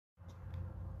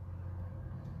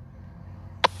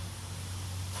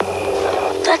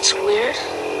That's weird.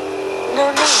 No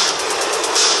name.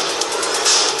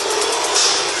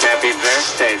 Happy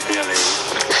birthday, Billy.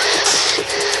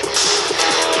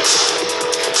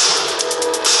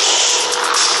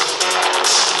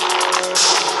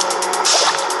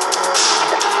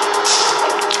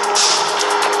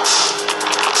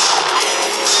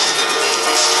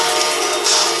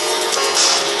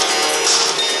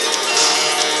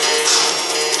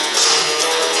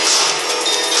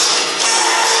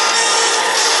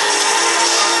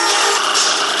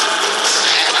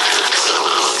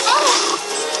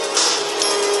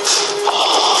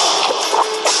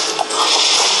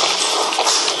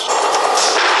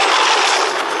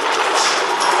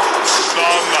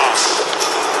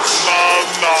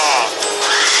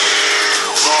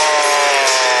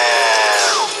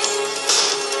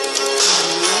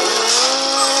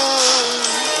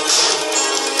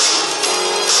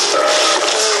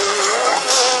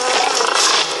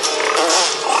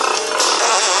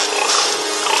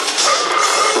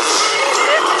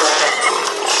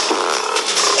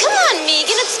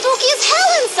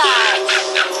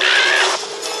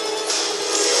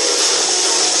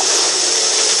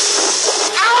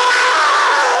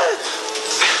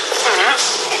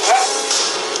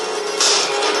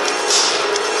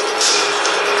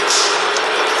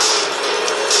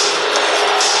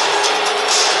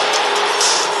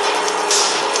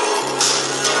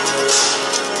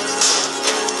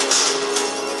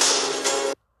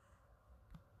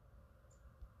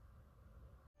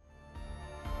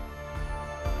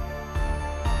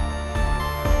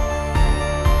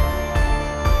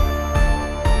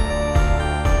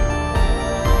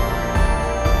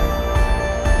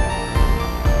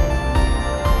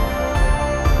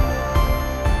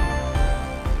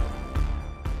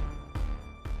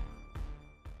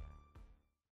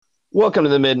 Welcome to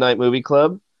the Midnight Movie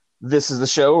Club. This is the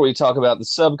show where we talk about the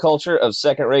subculture of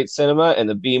second-rate cinema and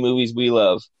the B-movies we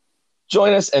love.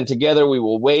 Join us, and together we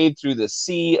will wade through the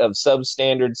sea of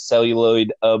substandard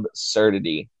celluloid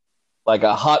absurdity. Like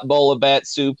a hot bowl of bat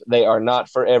soup, they are not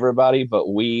for everybody,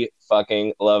 but we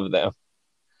fucking love them.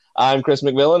 I'm Chris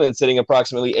McMillan, and sitting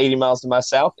approximately 80 miles to my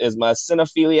south is my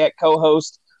cinephiliac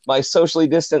co-host, my socially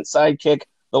distant sidekick,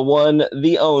 the one,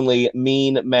 the only,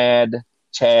 mean, mad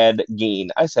Chad Geen.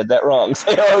 I said that wrong.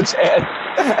 Say hello, Chad.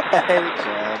 Hey,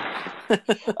 Chad.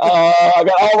 I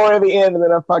got all the way to the end, and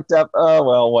then I fucked up. Oh,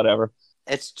 well, whatever.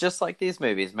 It's just like these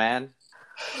movies, man.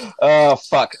 Oh,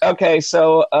 fuck. Okay,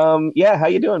 so, yeah, how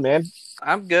you doing, man?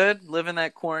 I'm good, living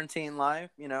that quarantine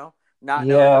life, not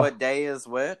knowing what day is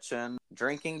which, and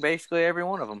drinking basically every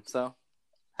one of them. So,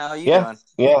 how are you doing?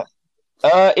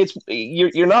 Yeah.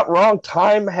 You're not wrong.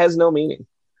 Time has no meaning.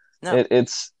 No.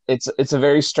 It's a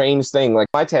very strange thing. Like,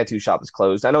 my tattoo shop is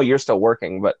closed. I know you're still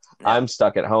working, but I'm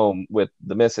stuck at home with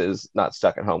the missus. Not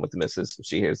stuck at home with the missus, if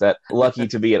she hears that. Lucky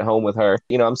to be at home with her.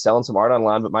 I'm selling some art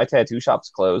online, but my tattoo shop's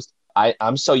closed.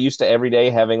 I'm so used to every day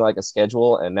having, like, a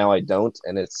schedule, and now I don't,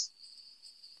 and it's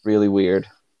really weird.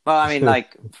 Well, I mean,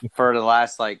 like, for the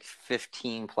last,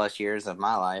 15-plus years of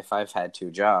my life, I've had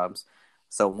two jobs.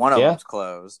 So one of them's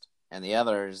closed, and the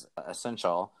other's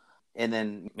essential. And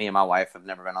then me and my wife have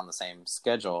never been on the same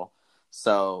schedule.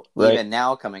 So even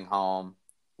now coming home,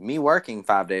 me working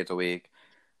 5 days a week,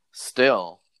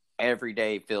 still every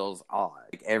day feels odd.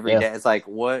 Like, every day, it's like,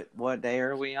 what day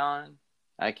are we on?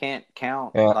 I can't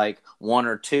count one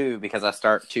or two because I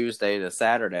start Tuesday to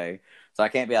Saturday. So I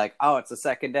can't be like, oh, it's the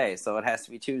second day, so it has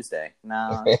to be Tuesday.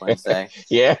 No, it's Wednesday.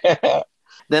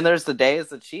 Then there's the days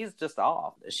that she's just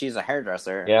off. She's a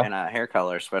hairdresser and a hair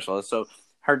color specialist. So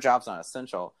her job's not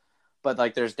essential.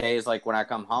 But, there's days, when I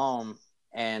come home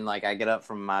and, I get up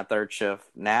from my third shift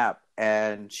nap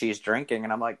and she's drinking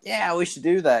and I'm like, yeah, we should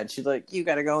do that. And she's like, you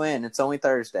got to go in. It's only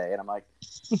Thursday. And I'm like,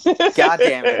 God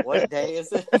damn it. What day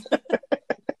is it?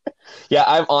 Yeah,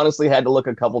 I've honestly had to look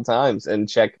a couple times and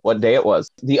check what day it was.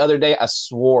 The other day, I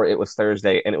swore it was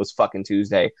Thursday and it was fucking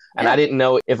Tuesday. And I didn't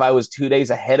know if I was 2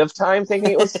 days ahead of time thinking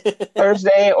it was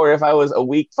Thursday or if I was a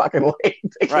week fucking late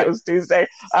thinking it was Tuesday.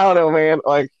 I don't know,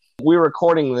 man. We're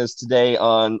recording this today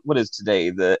on, what is today,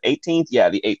 the 18th? Yeah,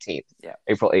 the 18th. Yeah.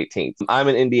 April 18th. I'm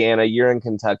in Indiana. You're in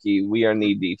Kentucky. We are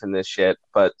knee-deep in this shit.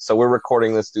 So we're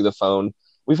recording this through the phone.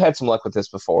 We've had some luck with this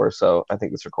before, so I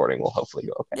think this recording will hopefully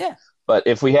go okay. Yeah. But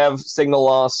if we have signal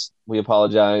loss, we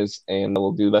apologize, and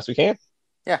we'll do the best we can.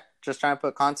 Yeah, just trying to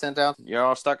put content out. You're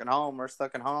all stuck at home. We're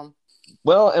stuck at home.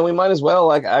 Well, and we might as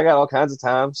well. I got all kinds of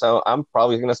time, so I'm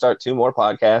probably going to start 2 more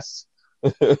podcasts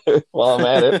while I'm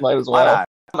at it. Might as well.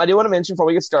 I do want to mention before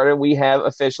we get started, we have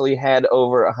officially had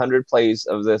over 100 plays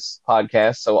of this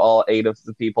podcast, so all 8 of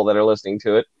the people that are listening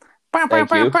to it, thank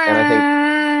you. And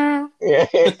I think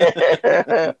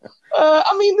I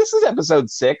mean, this is episode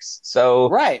 6, so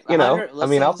Right. I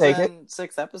mean, I'll take it.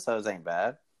 6 episodes ain't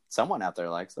bad. Someone out there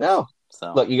likes this. No.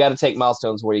 So Look, you got to take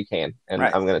milestones where you can, and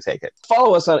Right. I'm going to take it.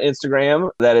 Follow us on Instagram.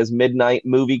 That is Midnight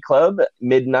Movie Club.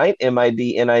 Midnight,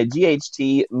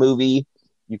 MIDNIGHT, movie.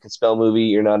 You can spell movie.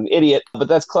 You're not an idiot. But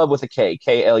that's club with a K,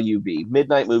 KLUB.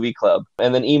 Midnight Movie Club.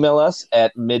 And then email us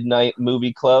at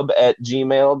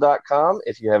midnightmovieclub@gmail.com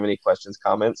if you have any questions,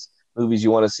 comments, movies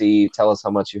you want to see. Tell us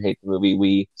how much you hate the movie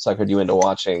we suckered you into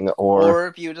watching. Or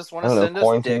if you just want to send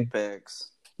us dick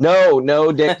pics.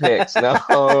 No dick pics.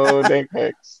 No dick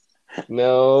pics.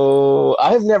 No.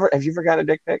 Have you ever gotten a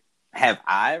dick pic? Have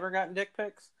I ever gotten dick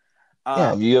pics?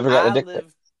 Yeah, have you ever gotten a dick pic? I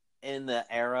lived in the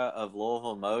era of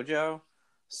Louisville Mojo,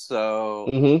 so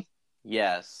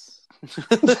yes.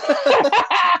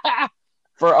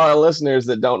 For our listeners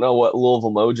that don't know what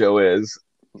Louisville Mojo is,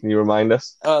 can you remind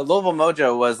us? Louisville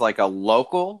Mojo was like a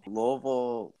local,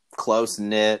 Louisville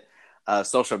close-knit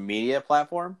social media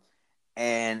platform.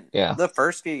 And the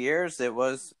first few years, it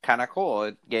was kind of cool.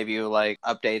 It gave you like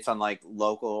updates on like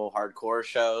local hardcore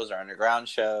shows or underground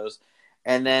shows.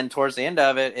 And then towards the end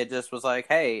of it, it just was like,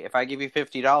 hey, if I give you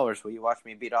 $50, will you watch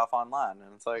me beat off online?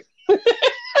 And it's like,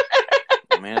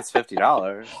 I mean, it's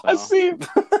 $50. So. I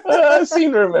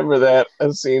seem to remember that.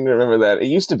 It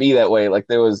used to be that way. Like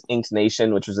there was Inks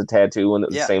Nation, which was a tattoo one that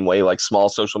was the same way, like small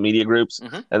social media groups.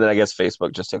 And then I guess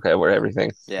Facebook just took over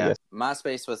everything. Yeah.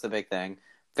 MySpace was the big thing.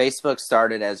 Facebook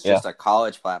started as just a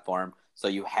college platform, so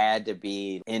you had to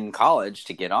be in college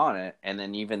to get on it, and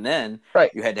then even then,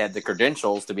 you had to have the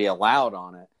credentials to be allowed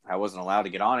on it. I wasn't allowed to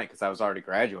get on it because I was already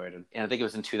graduated, and I think it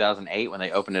was in 2008 when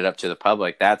they opened it up to the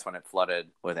public. That's when it flooded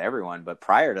with everyone, but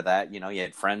prior to that, you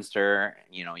had Friendster,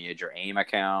 you had your AIM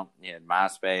account, you had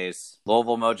MySpace.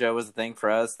 Louisville Mojo was the thing for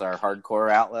us, our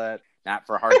hardcore outlet, not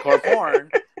for hardcore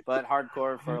porn, but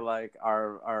hardcore for like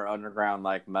our underground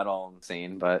like metal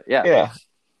scene, but yeah.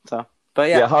 So,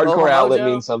 but hardcore outlet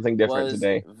means something different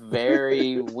today.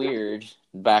 Very weird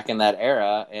back in that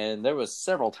era, and there was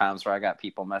several times where I got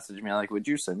people messaging me like, "Would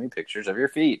you send me pictures of your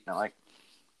feet?" And I'm like,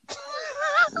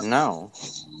 "No,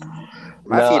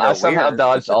 my feet are I somehow weird."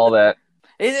 Dodged all that.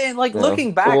 And like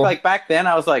looking back, like back then,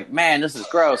 I was like, "Man, this is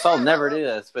gross. I'll never do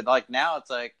this." But like now,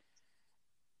 it's like,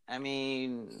 I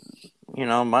mean,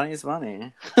 money's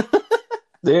money.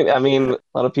 Dude, I mean, a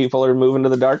lot of people are moving to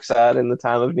the dark side in the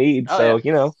time of need.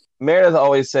 Meredith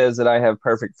always says that I have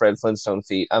perfect Fred Flintstone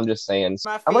feet. I'm just saying.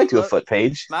 I might do a foot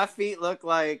page. My feet look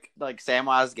like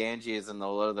Samwise Gamgee's in the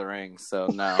Lord of the Rings, so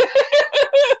no.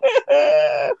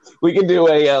 We can do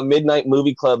a Midnight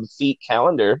Movie Club feet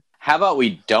calendar. How about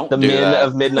we don't do that? The men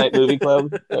of Midnight Movie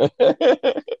Club.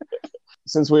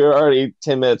 Since we are already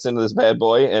 10 minutes into this bad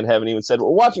boy and haven't even said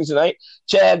what we're watching tonight,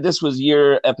 Chad, this was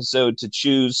your episode to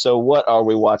choose. So what are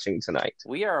we watching tonight?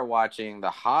 We are watching the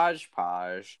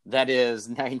hodgepodge that is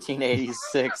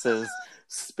 1986's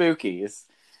Spookies.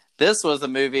 This was a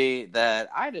movie that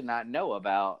I did not know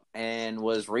about and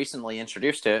was recently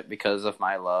introduced to it because of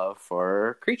my love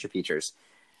for creature features.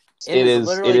 It is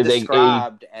literally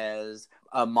described as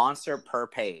a monster per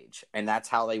page, and that's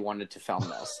how they wanted to film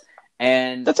this.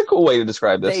 And that's a cool way to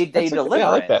describe this. They deliver it. I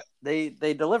like that.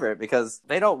 They deliver it because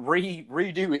they don't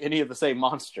redo any of the same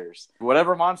monsters.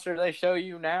 Whatever monster they show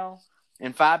you now,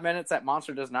 in 5 minutes, that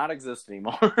monster does not exist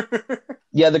anymore.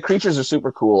 Yeah, the creatures are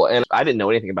super cool, and I didn't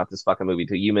know anything about this fucking movie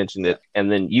until you mentioned it,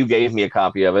 and then you gave me a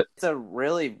copy of it. It's a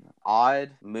really odd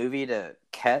movie to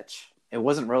catch. It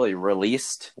wasn't really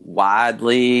released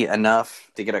widely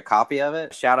enough to get a copy of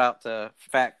it. Shout out to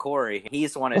Fat Corey. He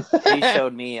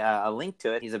showed me a link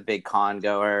to it. He's a big con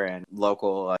goer and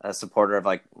local supporter of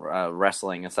like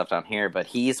wrestling and stuff down here. But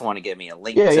he's the one to give me a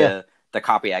link to the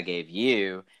copy I gave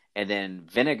you. And then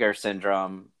Vinegar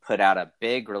Syndrome put out a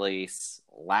big release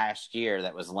last year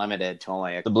that was limited to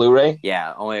only the Blu-ray?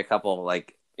 Yeah, only a couple, I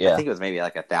think it was maybe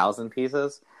like 1,000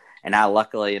 pieces. And I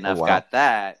luckily enough got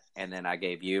that. And then I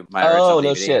gave you my original DVD.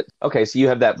 No shit. Okay, so you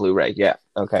have that Blu-ray. Yeah.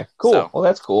 Okay. Cool. So, well,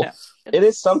 that's cool. Yeah. It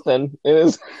is something. It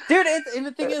is. Dude, and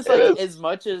the thing is, like, as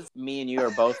much as me and you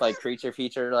are both, like, creature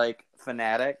feature, like,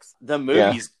 fanatics, the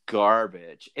movie's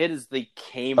garbage. It is the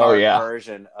Kmart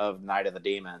version of Night of the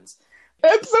Demons.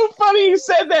 That's so funny you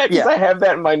said that, because I have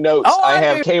that in my notes. I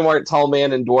have Kmart Tall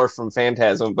Man and Dwarf from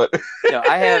Phantasm, but... No,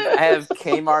 I have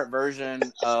Kmart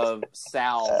version of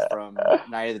Sal from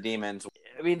Night of the Demons.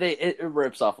 I mean, it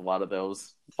rips off a lot of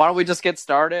those. Why don't we just get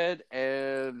started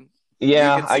and you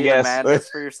can see the madness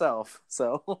for yourself?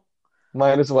 So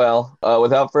might as well.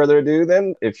 Without further ado,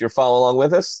 then, if you're following along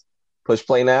with us, push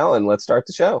play now and let's start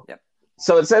the show. Yep.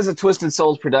 So it says a Twisted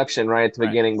Souls production right at the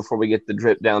beginning before we get the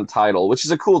drip down title, which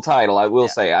is a cool title. I will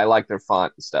say I like their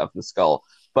font and stuff, the skull.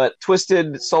 But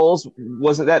Twisted Souls,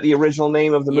 wasn't that the original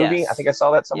name of the movie? I think I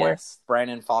saw that somewhere. Yes,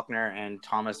 Brandon Faulkner and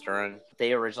Thomas Duran.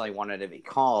 They originally wanted it to be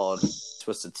called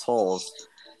Twisted Souls.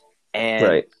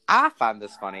 And I find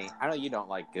this funny. I know you don't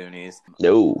like Goonies.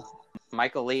 No.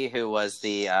 Michael Lee, who was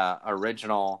the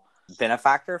original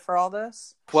benefactor for all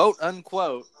this, quote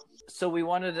unquote, so we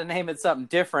wanted to name it something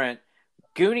different.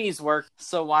 Goonies worked,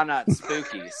 so why not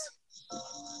Spookies?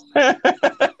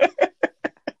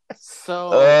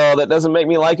 So that doesn't make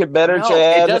me like it better, no,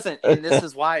 Chad. it doesn't, and this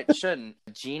is why it shouldn't.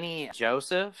 Jeannie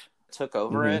Joseph took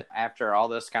over it after all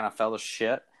this kind of fell to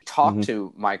shit. Talked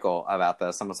to Michael about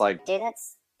this and was like, dude,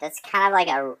 that's kind of like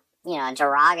a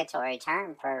derogatory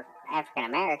term for African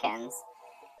Americans.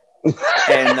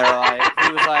 And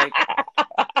he was like,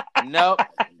 nope,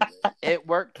 it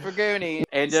worked for Goonies,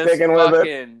 and just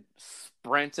fucking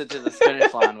sprinted to the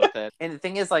finish line with it. And the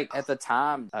thing is, like, at the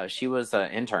time, she was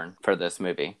an intern for this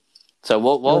movie. So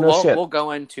we'll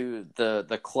go into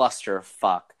the cluster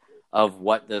fuck of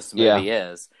what this movie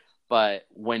is. But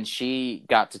when she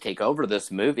got to take over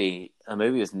this movie, the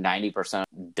movie was 90%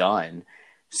 done.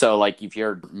 So, like, if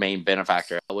your main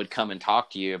benefactor would come and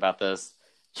talk to you about this,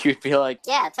 you'd be like,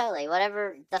 yeah, totally,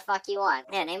 whatever the fuck you want.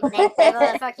 Yeah, name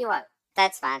whatever the fuck you want.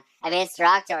 That's fine. I mean, it's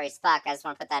derogatory as fuck. I just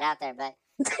want to put that out there, but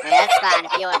I mean, that's fine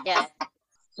if you want to do it.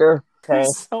 Sure. Okay.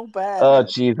 It's so bad. Oh,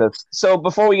 Jesus. So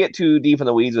before we get too deep in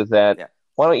the weeds with that,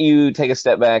 why don't you take a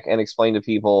step back and explain to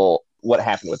people what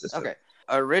happened with this movie? Okay.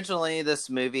 Originally, this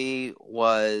movie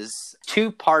was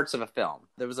 2 parts of a film.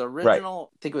 There was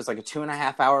original, I think it was like a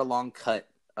 2.5 hour long cut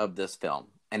of this film,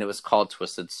 and it was called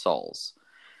Twisted Souls.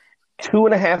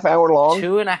 2.5 hour long?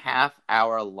 2.5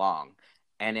 hour long.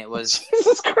 And it was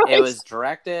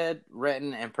directed,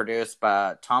 written, and produced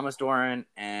by Thomas Doran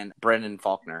and Brendan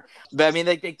Faulkner. But I mean,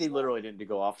 they literally didn't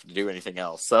go off to do anything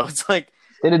else. So it's like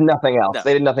they did nothing else. No.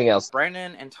 They did nothing else.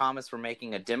 Brendan and Thomas were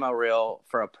making a demo reel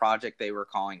for a project they were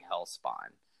calling Hellspawn.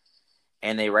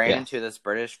 And they ran into this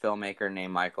British filmmaker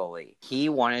named Michael Lee. He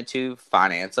wanted to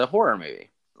finance a horror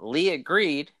movie. Lee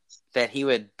agreed that he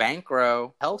would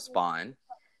bankroll Hellspawn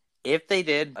if they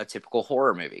did a typical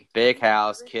horror movie. Big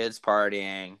house, kids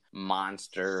partying,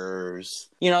 monsters.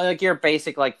 You know, like your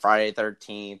basic, like, Friday the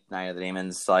 13th, Night of the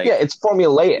Demons. Like, yeah, it's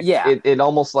formulaic. Yeah. It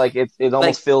almost, like, it almost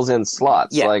like, fills in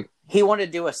slots. Yeah. Like, he wanted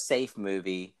to do a safe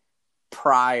movie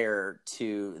prior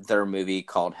to their movie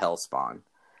called Hellspawn.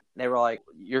 They were like,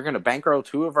 you're going to bankroll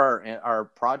 2 of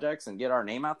our projects and get our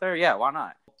name out there? Yeah, why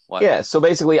not? What? Yeah, so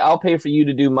basically, I'll pay for you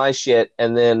to do my shit,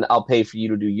 and then I'll pay for you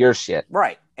to do your shit.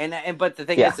 Right. But the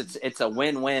thing is, it's a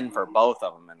win-win for both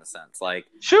of them in a sense. Like,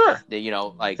 sure,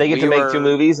 like they get to make 2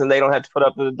 movies, and they don't have to put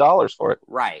up the dollars for it.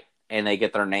 Right, and they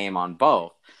get their name on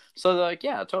both. So they're like,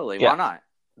 yeah, totally, why not?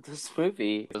 This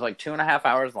movie was like 2.5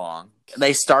 hours long.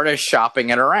 They started shopping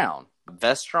it around.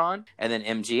 Vestron and then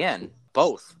MGN,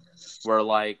 both were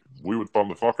like, we would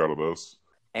fund the fuck out of this.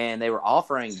 And they were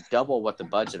offering double what the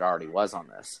budget already was on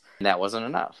this. And that wasn't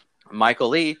enough. Michael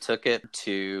Lee took it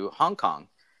to Hong Kong,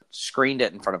 screened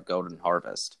it in front of Golden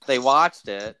Harvest. They watched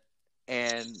it,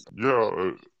 and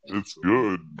yeah, it's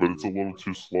good, but it's a little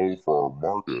too slow for our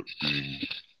market.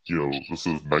 Being, this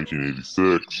is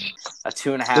 1986. A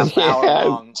 2.5 hour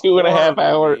long 2.5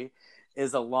 hour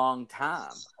is a long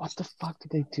time. What the fuck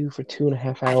did they do for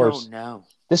 2.5 hours? I don't know.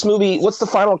 This movie, what's the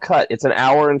final cut? It's an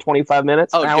hour and 25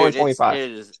 minutes? Oh, an hour and 25.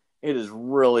 It is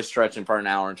really stretching for an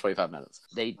hour and 25 minutes.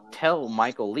 They tell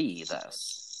Michael Lee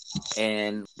this,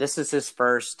 and this is his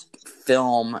first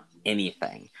film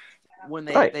anything. When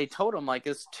they told him, like,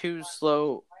 it's too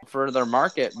slow for their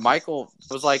market, Michael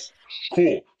was like,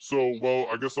 cool. So, well,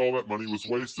 I guess all that money was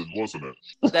wasted, wasn't it?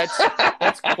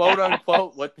 That's quote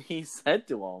unquote what he said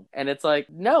to him. And it's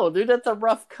like, no, dude, that's a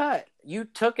rough cut. You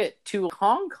took it to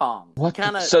Hong Kong.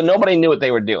 So nobody knew what they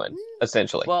were doing,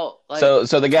 essentially. Well, like, so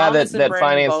the guy that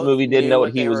financed the movie didn't know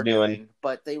what he was doing.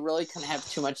 But they really couldn't have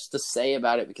too much to say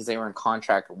about it because they were in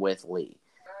contract with Lee.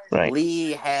 Right.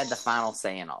 Lee had the final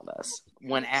say in all this.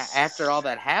 When after all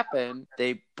that happened,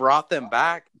 they brought them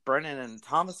back. Brennan and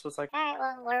Thomas was like, all right,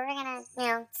 well, we're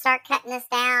gonna, start cutting this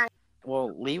down.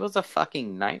 Well, Lee was a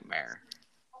fucking nightmare,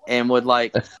 and would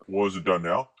like, well, is it done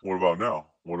now? What about now?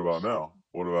 What about now?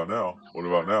 What about now? What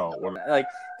about now? Like,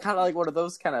 kind of like one of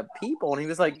those kind of people. And he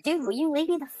was like, dude, will you leave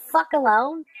me the fuck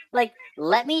alone? Like,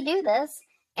 let me do this,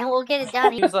 and we'll get it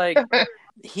done. He was like,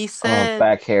 he said,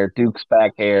 back hair, Duke's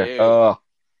back hair. Dude,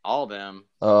 all of them.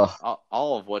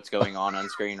 All of what's going on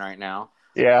screen right now.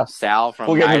 Yeah. Sal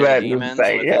from Night of the Demons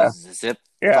with his zip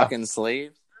fucking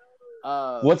sleeves.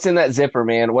 What's in that zipper,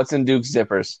 man? What's in Duke's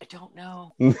zippers? I don't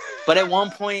know. But at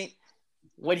one point,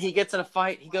 when he gets in a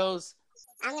fight, he goes,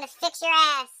 "I'm gonna fix your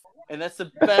ass." And that's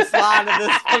the best line of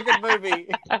this fucking movie.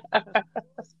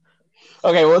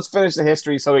 Okay, well, let's finish the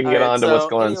history so we can get on to what's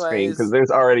going on screen, because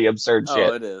there's already absurd shit.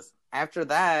 Oh, it is. After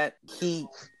that, he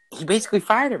basically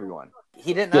fired everyone.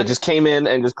 He didn't. Yeah, just came in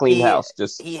and just cleaned house.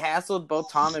 He hassled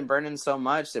both Tom and Brennan so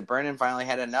much that Brennan finally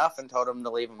had enough and told him to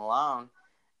leave him alone.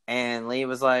 And Lee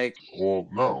was like, "Well,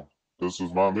 no, this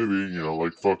is my movie. You know,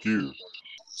 like fuck you."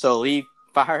 So Lee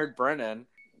fired Brennan.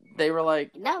 They were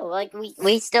like, "No, like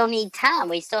we still need Tom.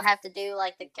 We still have to do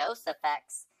like the ghost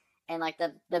effects and like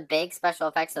the big special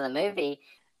effects of the movie."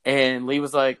 And Lee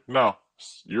was like, "No,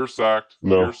 you're sacked.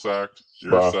 No. You're sacked.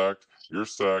 You're sacked. You're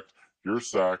sacked. You're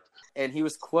sacked." And he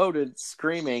was quoted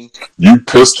screaming, "You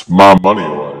pissed my money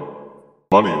away.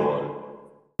 Money away.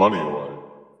 Money away.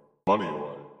 Money away."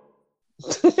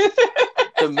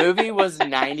 The movie was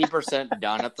 90%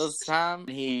 done at this time.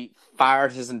 He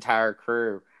fired his entire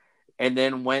crew and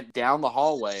then went down the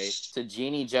hallway to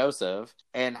Jeannie Joseph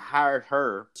and hired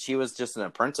her. She was just an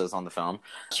apprentice on the film.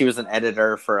 She was an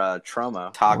editor for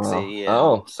Troma, Toxie,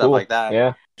 and stuff like that.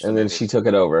 Yeah, and then she took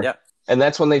it over. Yep. And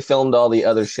that's when they filmed all the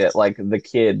other shit, like the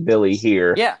kid, Billy,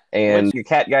 here. Yeah. And your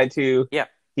cat guy, too. Yeah.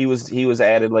 He was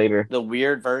added later. The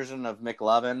weird version of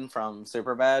McLovin from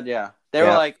Superbad, yeah. They were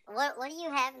like... What do you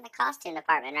have in the costume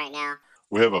department right now?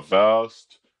 We have a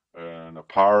vest and a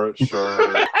pirate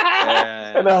shirt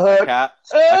and a hook. A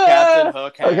Captain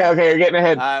Hook hat. Okay, you're getting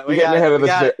ahead. You're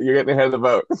getting ahead of the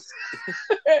vote.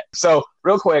 So,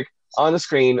 real quick, on the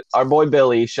screen, our boy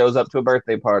Billy shows up to a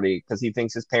birthday party because he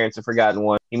thinks his parents have forgotten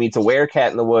one. He meets a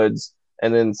werecat in the woods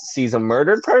and then sees a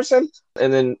murdered person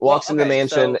and then walks into the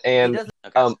mansion and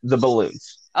the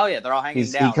balloons. Oh, yeah, they're all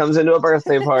hanging down. He comes into a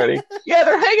birthday party. Yeah,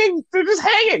 they're hanging. They're just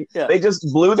hanging. Yeah. They just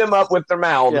blew them up with their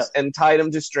mouths and tied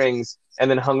them to strings and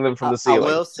then hung them from the ceiling. I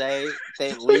will say,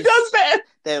 they at least, does that?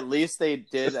 At least they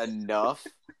did enough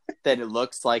that it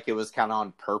looks like it was kind of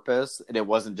on purpose and it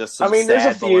wasn't just some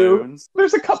sad balloons.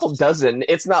 There's a couple dozen.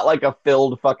 It's not like a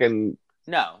filled fucking...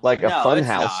 No. Like a fun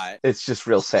house. It's just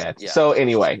real sad. Yeah. So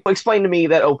anyway, explain to me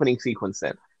that opening sequence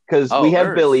then. Because we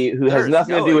have Billy, who has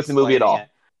nothing to do with the movie at all.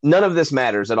 None of this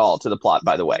matters at all to the plot,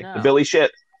 by the way. No. The Billy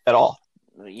shit at all.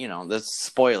 You know, that's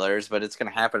spoilers, but it's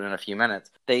going to happen in a few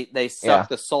minutes. They suck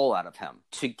the soul out of him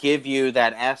to give you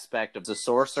that aspect of the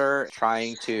sorcerer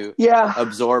trying to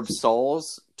absorb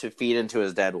souls to feed into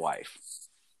his dead wife.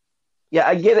 Yeah,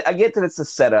 I get it. I get that it's a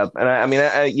setup, and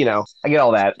I get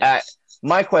all that. Yeah.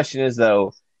 My question is,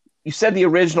 though, you said the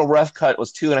original rough cut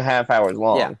was 2.5 hours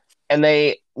long, and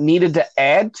they needed to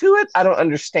add to it? I don't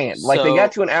understand. Like, they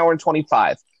got to 1 hour and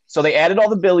 25. So they added all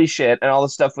the Billy shit and all the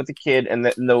stuff with the kid and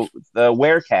the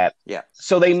werecat. Yeah.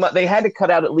 So they had to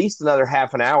cut out at least another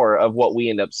half an hour of what we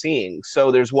end up seeing.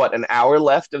 So there's, an hour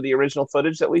left of the original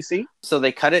footage that we see? So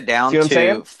they cut it down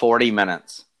to 40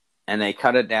 minutes. And they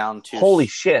cut it down to... Holy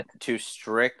shit. To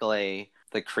strictly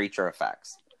the creature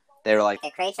effects. They were like...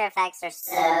 The creature effects are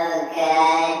so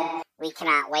good. We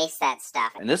cannot waste that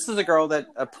stuff. And this is a girl that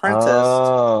apprenticed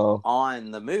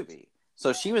on the movie.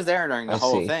 So she was there during the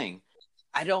whole thing.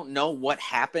 I don't know what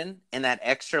happened in that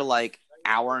extra,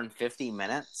 hour and 50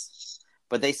 minutes.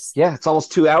 But they... Yeah, it's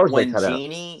almost 2 hours when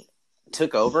Jeannie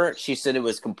took over, she said it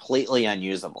was completely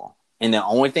unusable. And the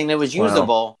only thing that was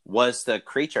usable was the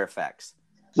creature effects.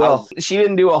 Well, she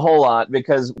didn't do a whole lot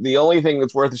because the only thing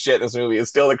that's worth a shit in this movie is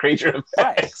still the creature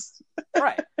effects.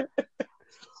 Right.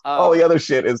 All the other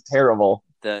shit is terrible.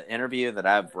 The interview that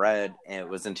I've read, it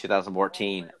was in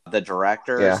 2014. The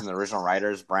directors and the original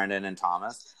writers, Brandon and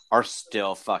Thomas, are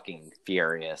still fucking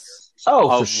furious.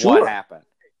 Oh, for sure. What happened.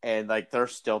 And, they're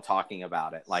still talking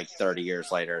about it, 30 years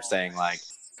later, saying,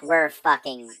 we're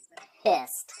fucking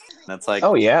pissed. And it's like,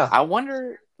 oh, yeah. I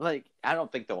wonder... I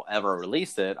don't think they'll ever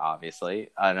release it,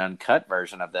 obviously, an uncut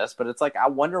version of this, but it's I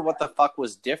wonder what the fuck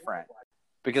was different.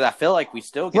 Because I feel like we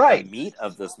still get the meat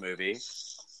of this movie.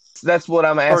 That's what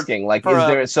I'm asking.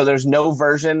 There's no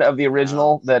version of the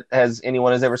original that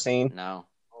anyone has ever seen? No.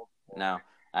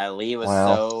 Lee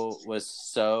was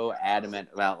so adamant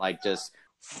about, just...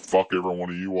 Fuck every one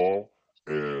of you all,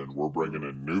 and we're bringing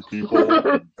in new people,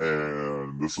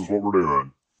 and this is what we're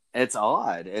doing. It's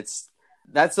odd.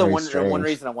 That's the one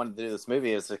reason I wanted to do this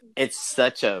movie is it's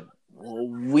such a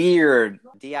weird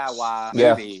DIY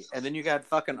movie. And then you got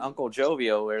fucking Uncle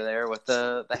Jovi over there with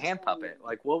the hand puppet.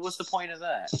 What was the point of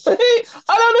that? I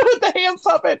don't know what the hand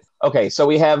puppet. Okay, so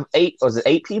we have 8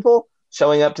 people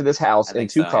showing up to this house in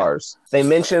 2 cars. Yeah. They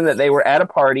mentioned that they were at a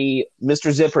party.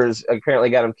 Mr. Zippers apparently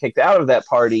got them kicked out of that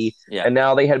party. Yeah. And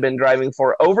now they had been driving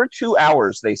for over 2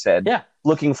 hours, they said,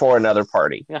 looking for another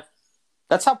party. Yeah.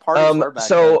 That's how parties were back then.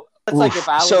 So It's like if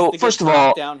I was to first get of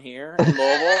all, down here in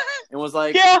Louisville and was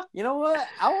like, yeah, you know what,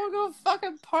 I want to go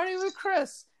fucking party with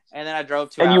Chris, and then I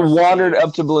drove 2 and hours. you wandered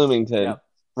up to Bloomington, Yep.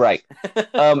 right?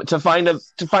 To find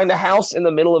a house in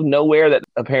the middle of nowhere that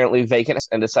apparently vacant,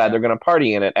 and decide they're going to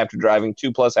party in it after driving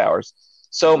 2+ hours.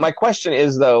 So my question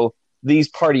is, though, these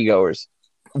party goers,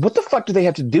 what the fuck do they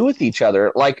have to do with each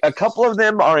other? Like, a couple of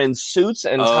them are in suits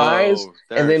and ties,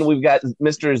 and then we've got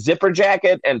Mr. Zipper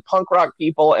Jacket and punk rock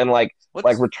people and like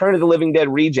Return of the Living Dead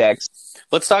rejects.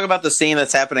 Let's talk about the scene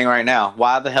that's happening right now.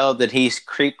 Why the hell did he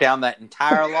creep down that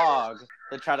entire log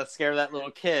to try to scare that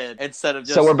little kid instead of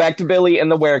just... So we're back to Billy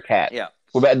and the Werecat. Yeah.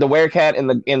 We're back the Werecat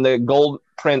in the gold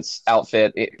Prince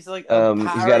outfit. He's like he's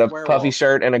got a puffy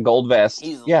shirt and a gold vest.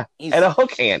 He's and a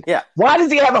hook hand. Yeah. Why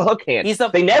does he have a hook hand?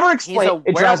 They never explain.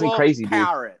 It drives me crazy,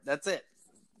 pirate. Dude. That's it.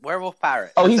 Werewolf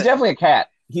pirate. Oh, he's definitely a cat.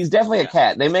 He's definitely a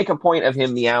cat. They make a point of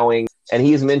him meowing, and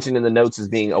he's mentioned in the notes as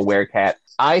being a werecat.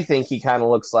 I think he kind of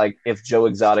looks like if Joe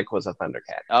Exotic was a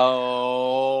Thundercat.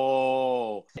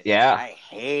 Oh. Yeah. I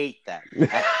hate that. I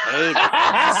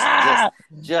hate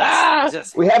it.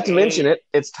 Just we have to mention it.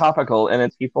 It's topical,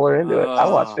 and people are into it. I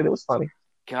watched it. It was funny.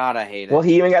 God, I hate it. Well,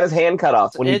 he even got his hand cut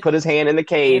off when he put his hand in the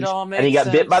cage, and he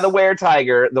got bit by the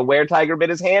were-tiger. The were-tiger bit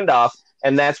his hand off,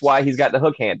 and that's why he's got the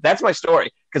hook hand. That's my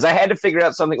story, because I had to figure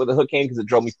out something with the hook hand because it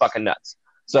drove me fucking nuts.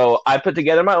 So I put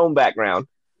together my own background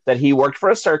that he worked for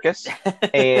a circus,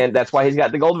 and that's why he's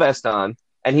got the gold vest on.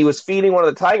 And he was feeding one of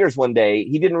the tigers one day.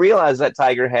 He didn't realize that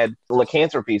tiger had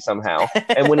lycanthropy somehow.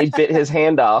 And when he bit his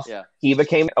hand off, he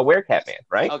became a werecat man,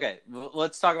 right? Okay,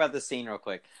 let's talk about this scene real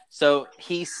quick. So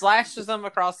he slashes him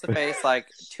across the face like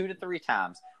 2 to 3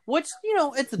 times, which,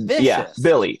 it's vicious. Yeah,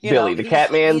 Billy. The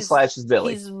cat man slashes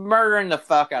Billy. He's murdering the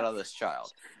fuck out of this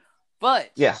child. But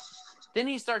then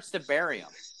he starts to bury him.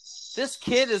 This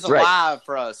kid is alive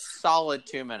for a solid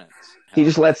 2 minutes. He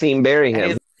just lets him bury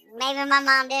him. Maybe my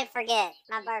mom did forget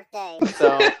my birthday.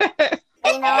 So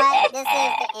you know what? This is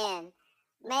the end.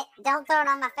 Don't throw it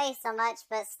on my face so much,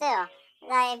 but still,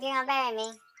 like, if you're gonna bury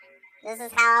me, this is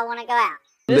how I want to go out.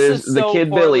 There's the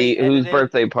kid Billy, whose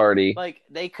birthday party. Like,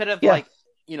 they could have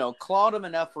clawed him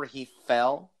enough where he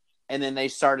fell, and then they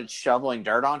started shoveling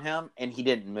dirt on him, and he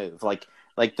didn't move. Like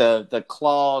the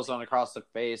claws on across the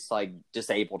face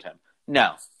disabled him.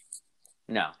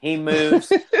 No, he moves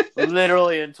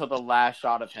literally until the last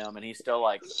shot of him, and he's still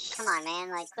like, come on, man,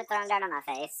 quit throwing dirt on my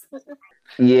face.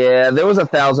 Yeah, there was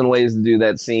 1,000 ways to do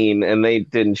that scene, and they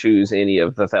didn't choose any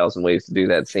of the 1,000 ways to do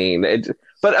that scene.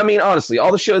 But, I mean, honestly,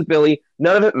 all the show with Billy,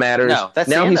 none of it matters. No,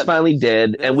 now he's finally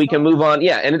dead, and we can move on.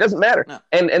 Yeah, and it doesn't matter. No.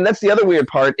 And that's the other weird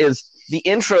part is the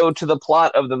intro to the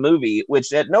plot of the movie,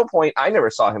 which at no point I never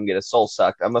saw him get his soul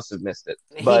sucked. I must have missed it.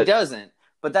 But he doesn't.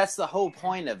 But that's the whole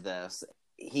point of this.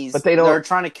 But they're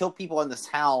trying to kill people in this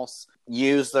house,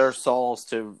 use their souls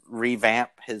to revamp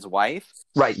his wife.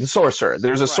 Right, the sorcerer.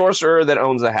 There's a sorcerer that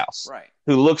owns a house. Right.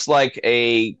 Who looks like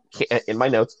in my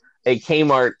notes, a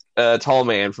Kmart tall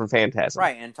man from Phantasm.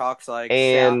 Right, and talks like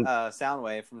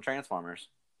Soundwave from Transformers.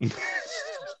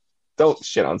 Don't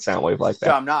shit on Soundwave like that.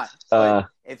 No, I'm not.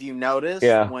 If you notice,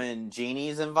 when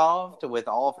Jeannie's involved with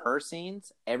all of her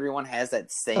scenes, everyone has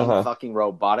that same fucking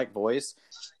robotic voice.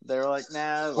 They're like,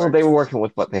 nah. Well, they were working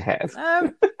with what they had.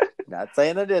 Not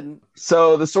saying they didn't.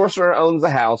 So the sorcerer owns the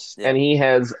house, and he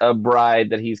has a bride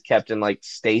that he's kept in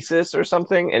stasis or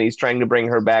something, and he's trying to bring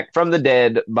her back from the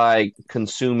dead by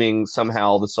consuming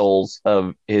somehow the souls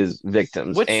of his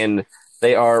victims. And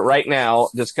they are right now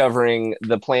discovering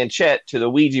the planchette to the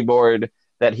Ouija board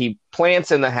that he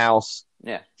plants in the house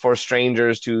for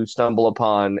strangers to stumble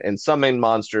upon and summon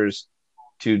monsters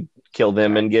to kill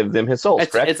them and give them his souls.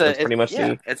 Correct? That's pretty much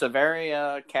it's a very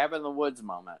Cabin in the Woods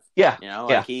moment. Yeah,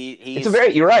 it's a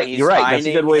very. You're right. That's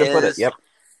a good way to put it. Yep.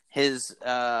 His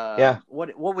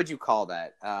What would you call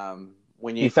that?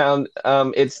 When you found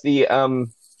it's the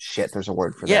shit. There's a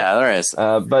word for that. Yeah, there is.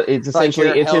 But it's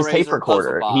essentially it's his tape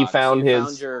recorder. He found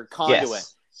your conduit.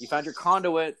 Yes. You found your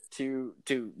conduit to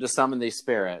summon these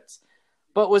spirits.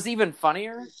 But what's even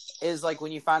funnier is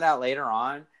when you find out later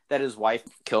on that his wife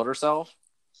killed herself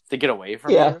to get away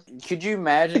from you. Could you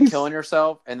imagine killing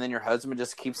yourself and then your husband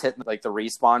just keeps hitting the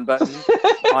respawn button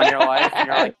on your life and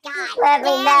you're like, God, let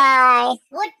me die.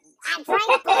 What? I'm trying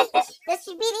to this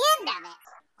should be the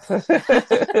end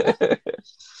of it.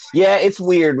 Yeah, it's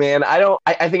weird, man.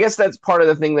 I guess that's part of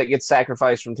the thing that gets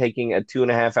sacrificed from taking a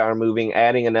 2.5-hour movie,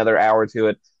 adding another hour to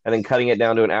it, and then cutting it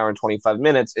down to an hour and 25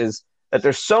 minutes is that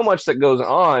there's so much that goes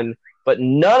on, but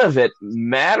none of it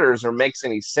matters or makes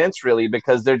any sense really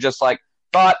because they're just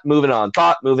thought, moving on,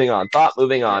 thought, moving on, thought,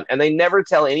 moving on. And they never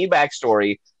tell any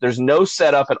backstory. There's no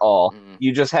setup at all.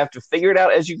 You just have to figure it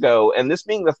out as you go. And this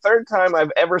being the third time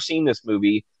I've ever seen this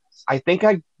movie, I think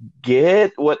I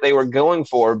get what they were going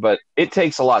for, but it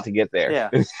takes a lot to get there. Yeah,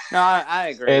 no, I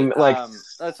agree. And like,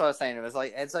 that's what I was saying.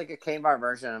 It's like a Kmart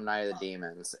version of Night of the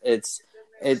Demons.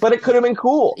 But it could have been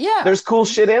cool. Yeah, there's cool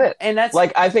shit in it, and that's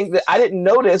like I think that I didn't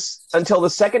notice until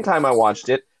the second time I watched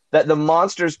it that the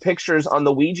monsters' pictures on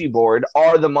the Ouija board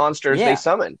are the monsters they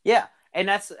summon. Yeah. And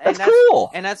that's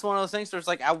cool. And that's one of those things where it's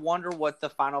like, I wonder what the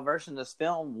final version of this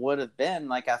film would have been.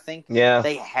 Like, I think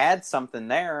they had something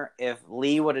there if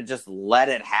Lee would have just let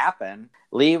it happen.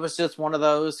 Lee was just one of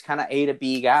those kind of A to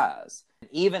B guys.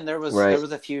 Even there was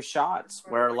a few shots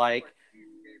where, like,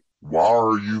 why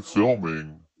are you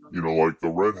filming? You know, like the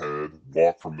redhead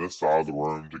walk from this side of the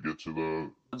room to get to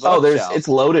the. It's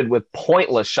loaded with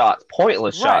pointless shots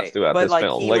throughout this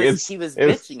film. He was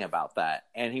bitching about that,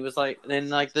 and he was like, then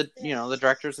like the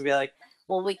directors would be like,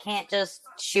 well, we can't just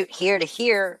shoot here to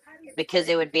here because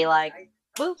it would be like,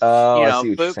 boop.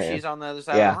 Boop, she's on the other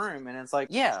side of the room, and it's like,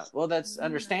 yeah, well, that's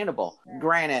understandable.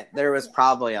 Granted, there was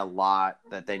probably a lot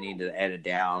that they needed to edit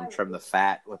down from the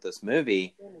fat with this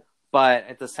movie. But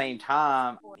at the same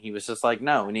time, he was just like,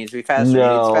 "No, it needs to be faster."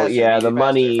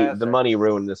 The money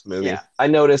ruined this movie. Yeah. I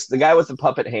noticed the guy with the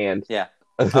puppet hand. Yeah,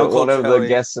 one of the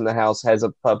guests in the house has a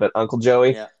puppet. Uncle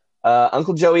Joey. Yeah.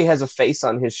 Uncle Joey has a face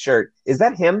on his shirt. Is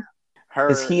that him?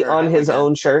 Is he on his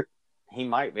own shirt? He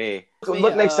might be.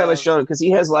 Look next time I show him because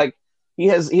he has like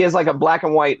a black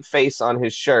and white face on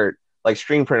his shirt, like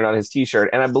screen printed on his T-shirt,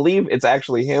 and I believe it's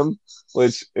actually him,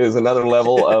 which is another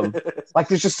level of like.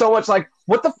 There's just so much like,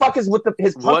 what the fuck is with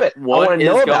his puppet? What I want to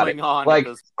know about it. Like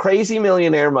this? Crazy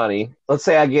millionaire money. Let's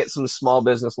say I get some small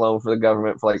business loan for the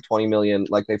government for like $20 million.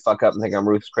 Like they fuck up and think I'm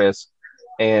Ruth's Chris,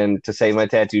 and to save my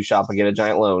tattoo shop, I get a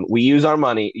giant loan. We use that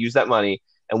money,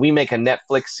 and we make a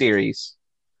Netflix series.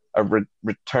 A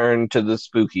return to the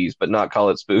Spookies, but not call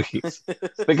it Spookies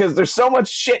because there's so much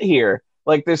shit here.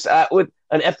 Like this,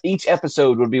 each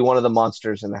episode would be one of the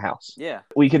monsters in the house. Yeah,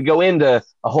 we could go into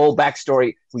a whole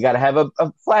backstory. We got to have a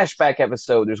flashback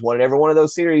episode. There's one in every one of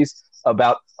those series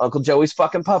about Uncle Joey's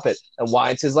fucking puppet and why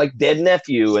it's his like dead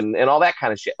nephew and all that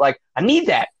kind of shit. Like I need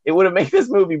that. It would have made this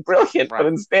movie brilliant, but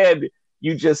instead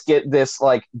you just get this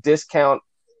like discount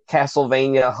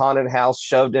Castlevania haunted house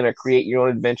shoved in a create your own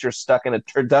adventure stuck in a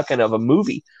turducken of a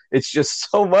movie. It's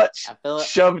just so much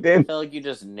shoved in. I feel like you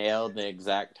just nailed the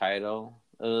exact title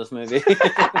of this movie.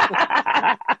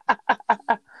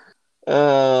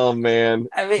 Oh man.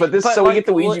 We get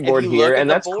the Ouija board here and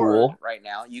that's cool. Right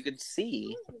now you could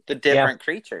see the different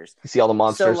creatures. You see all the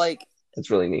monsters. So like it's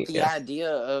really neat. The idea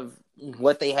of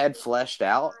what they had fleshed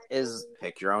out is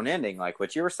pick your own ending, like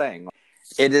what you were saying.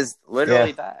 It is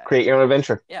literally that. Create your own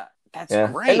adventure. Yeah, that's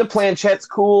great. And the planchette's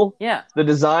cool. Yeah. The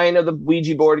design of the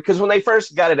Ouija board, because when they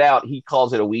first got it out, he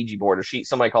calls it a Ouija board, or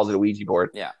somebody calls it a Ouija board.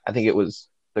 Yeah. I think it was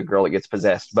the girl that gets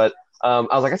possessed. But I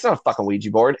was like, it's not a fucking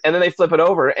Ouija board. And then they flip it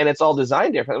over, and it's all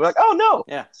designed different. We're like, oh, no.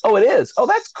 Yeah. Oh, it is. Oh,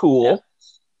 that's cool. Yeah.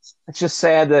 It's just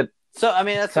sad that... So, I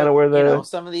mean, that's kind of where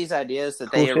some of these ideas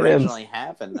that they originally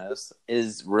have in this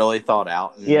is really thought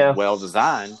out and well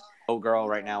designed. Old girl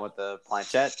right now with the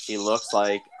planchette, she looks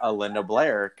like a Linda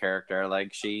Blair character.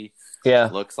 Like she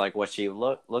looks like what she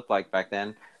looked like back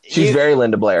then. She's very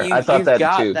Linda Blair. I thought that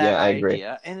too. I agree.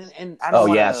 And I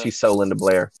don't she's so Linda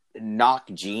Blair. Knock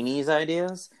Jeannie's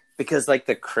ideas because like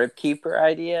the Crypt Keeper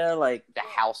idea, like the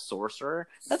House Sorcerer,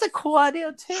 that's a cool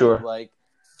idea too. Sure.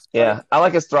 I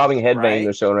like his throbbing head vein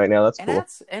they're showing right now. That's cool.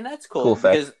 That's cool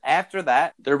because after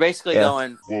that, they're basically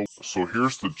going. Well, so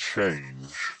here's the change.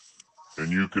 And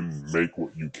you can make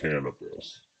what you can of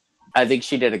this. I think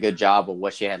she did a good job of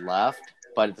what she had left,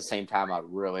 but at the same time, I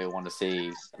really want to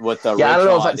see what the I don't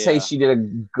know if I'd say she did a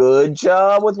good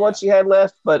job with what she had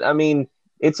left, but I mean,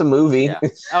 it's a movie. Yeah.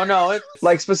 Oh no, it's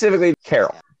like specifically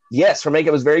Carol. Yes, her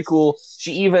makeup was very cool.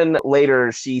 She even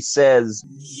later says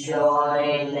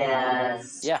 "Join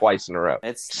us" twice in a row.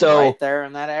 It's right there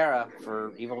in that era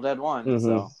for Evil Dead 1.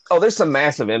 Mm-hmm. So there's some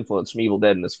massive influence from Evil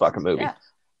Dead in this fucking movie. Yeah.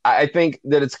 I think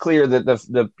that it's clear that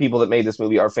the people that made this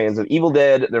movie are fans of Evil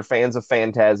Dead, they're fans of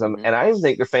Phantasm, and I even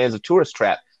think they're fans of Tourist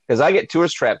Trap, because I get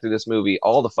Tourist Trap through this movie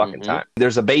all the fucking time.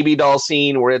 There's a baby doll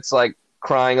scene where it's like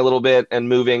crying a little bit and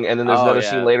moving, and then there's another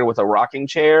scene later with a rocking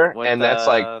chair, with and that's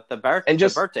like the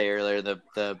birthday earlier.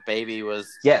 The baby was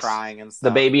crying and stuff.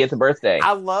 The baby at the birthday.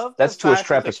 I love that's Tourist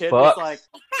Trap as fuck. Like,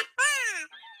 that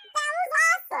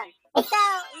was awesome. So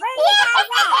where do you guys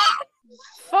at?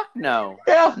 Fuck no.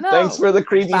 Yeah, no. Thanks for the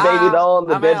creepy baby doll and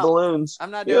the dead balloons.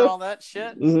 I'm not doing all that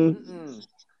shit.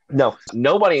 No,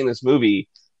 nobody in this movie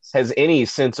has any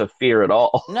sense of fear at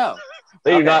all. No.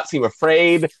 They do not seem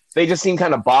afraid. They just seem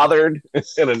kind of bothered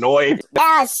and annoyed.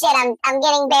 Oh shit! I'm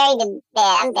getting buried in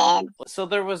bed. I'm dead. So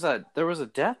there was a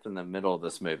death in the middle of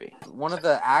this movie. One of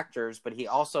the actors, but he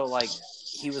also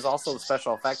he was also the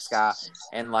special effects guy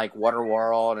in like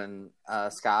Waterworld and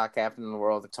Sky Captain in the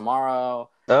World of Tomorrow.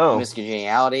 Oh, Miss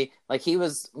Congeniality. Like he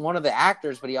was one of the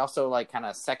actors, but he also like kind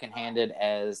of second-handed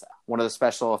as one of the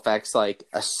special effects like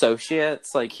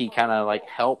associates. Like he kind of like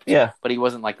helped, but he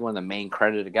wasn't like one of the main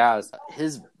credited guys.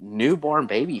 His newborn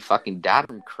baby fucking died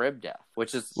from crib death,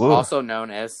 which is also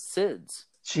known as SIDS.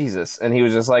 Jesus, and he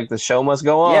was just like, the show must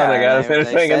go on. Yeah, I gotta finish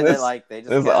singing this.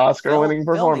 This Oscar-winning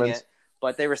performance.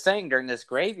 But they were saying during this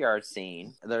graveyard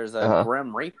scene, there's a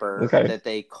Grim Reaper that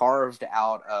they carved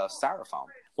out of styrofoam.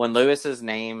 When Lewis's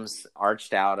name's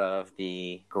arched out of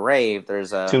the grave,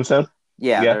 there's a tombstone.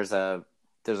 Yeah. There's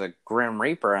a Grim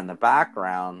Reaper in the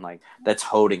background, like that's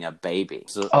holding a baby.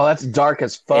 So, that's dark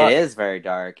as fuck. It is very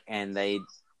dark, and they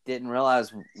didn't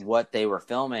realize what they were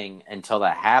filming until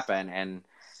that happened, and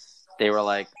they were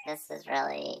like, "This is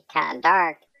really kind of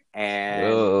dark."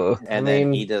 And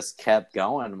then he just kept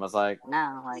going and was like,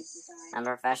 "No, like I'm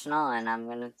professional and I'm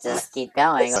gonna just keep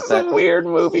going." It's a weird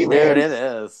movie, man. Dude, it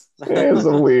is. It's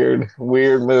a weird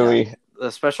movie. Yeah.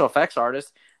 The special effects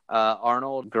artist,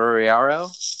 Arnold Guerriero,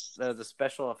 the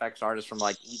special effects artist from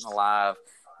like Eaten Alive,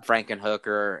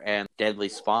 Frankenhooker, and Deadly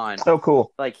Spawn. Oh,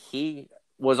 cool! Like he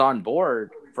was on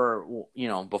board for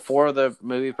before the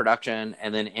movie production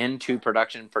and then into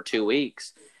production for 2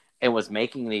 weeks. And was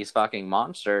making these fucking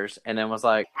monsters, and then was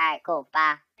like, "All right, cool,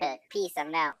 bye, peace,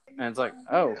 I'm out." And it's like,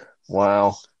 oh,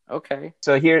 wow, okay.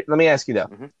 So here, let me ask you though.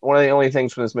 Mm-hmm. One of the only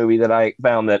things from this movie that I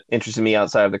found that interested me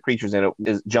outside of the creatures in it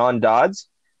is John Dodds.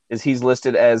 He's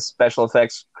listed as special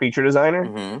effects creature designer?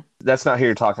 Mm-hmm. That's not who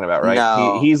you're talking about, right?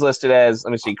 No. He's listed as,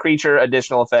 let me see, creature,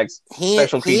 additional effects,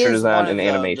 special creature design, and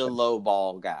animation. The low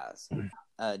ball guys.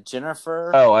 Jennifer.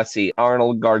 Oh, I see.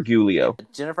 Arnold Gargiulo.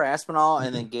 Jennifer Aspinall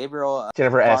and then Gabriel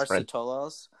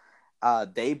Garcitolos.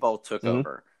 They both took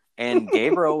over. And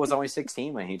Gabriel was only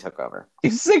 16 when he took over.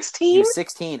 He's 16? He was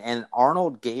 16, and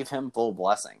Arnold gave him full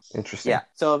blessing. Interesting. Yeah.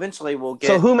 So eventually we'll get...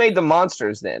 So who made the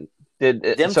monsters then?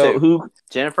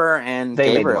 Jennifer and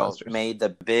Gabriel made the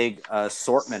big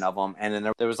assortment of them, and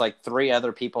then there was like 3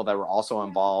 other people that were also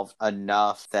involved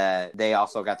enough that they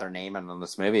also got their name in on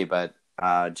this movie, but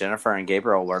Jennifer and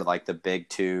Gabriel were like the big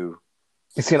 2.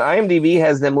 See, IMDb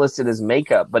has them listed as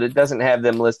makeup, but it doesn't have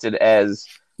them listed as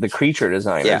the creature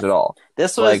designers at all.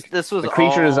 This was the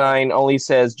creature design only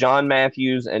says John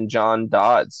Matthews and John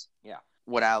Dodds. Yeah.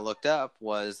 What I looked up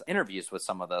was interviews with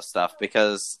some of this stuff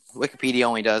because Wikipedia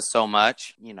only does so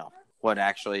much, what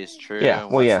actually is true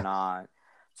and what's not.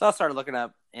 So I started looking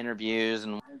up interviews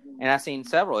and I've seen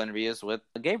several interviews with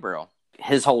Gabriel.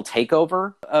 His whole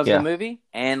takeover of the movie.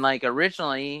 And like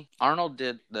originally Arnold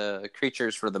did the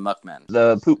creatures for the Muckmen.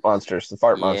 The poop monsters, the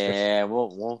fart monsters. Yeah,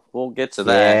 we'll get to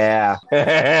that.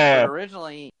 Yeah. But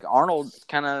originally Arnold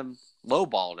kind of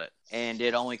lowballed it and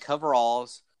did only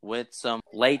coveralls with some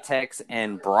latex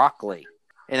and broccoli.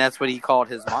 And that's what he called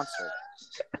his monster.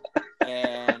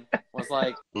 And was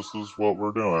like, this is what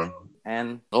we're doing.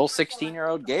 And little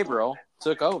 16-year-old Gabriel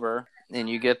took over. And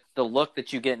you get the look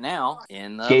that you get now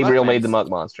in the Gabriel made the Muck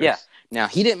Monsters. Yeah. Now,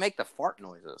 he didn't make the fart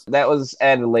noises. That was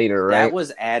added later, right? That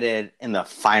was added in the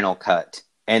final cut.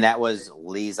 And that was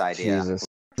Lee's idea. Jesus.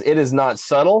 It is not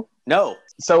subtle. No.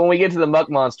 So when we get to the Muck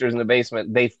Monsters in the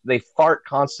basement, they fart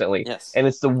constantly. Yes. And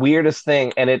it's the weirdest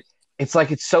thing. And it's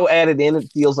like it's so added in, it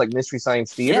feels like Mystery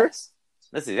Science Theater. Yes.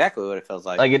 That's exactly what it feels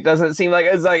like. Like, it doesn't seem like,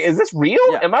 it's like, is this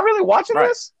real? Yeah. Am I really watching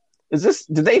this?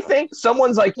 Do they think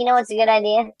someone's like... You know what's a good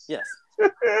idea? Yes.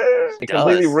 It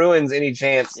completely ruins any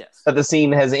chance that the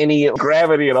scene has any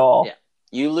gravity at all. Yeah.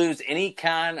 You lose any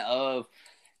kind of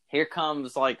here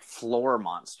comes like floor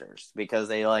monsters because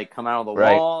they like come out of the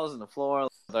walls and the floor.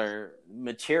 They're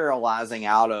materializing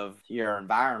out of your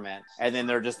environment and then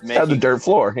they're just making the dirt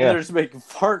floor. Yeah. They're just making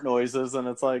fart noises and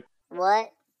it's like,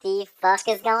 what the fuck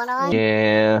is going on?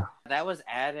 Yeah. That was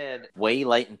added way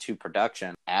late into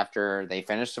production. After they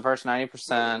finished the first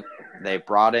 90%, they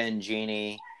brought in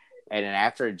Jeannie. And then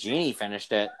after Jeannie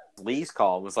finished it, Lee's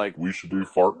call was like, we should do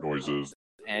fart noises.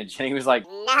 And Jeannie was like,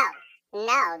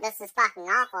 no, this is fucking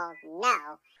awful. No.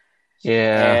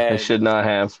 Yeah, they should not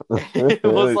have. It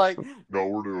was like, no,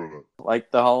 we're doing it.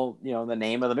 Like the whole, the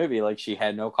name of the movie, like she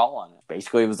had no call on it.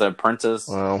 Basically, it was a princess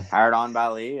hired on by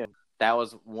Lee. And that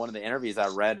was one of the interviews I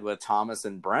read with Thomas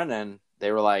and Brennan.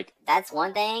 They were like, that's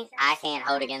one thing I can't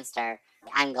hold against her.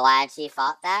 I'm glad she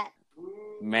fought that.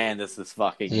 Man, this is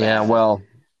fucking bad. Yeah, well...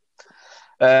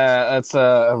 That's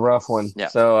a rough one. Yeah.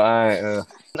 So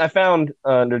I found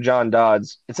under John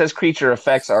Dodds, it says creature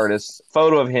effects artist.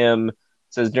 Photo of him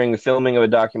says during the filming of a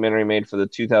documentary made for the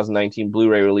 2019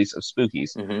 Blu-ray release of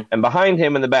Spookies. Mm-hmm. And behind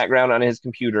him in the background on his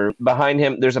computer, behind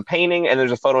him, there's a painting and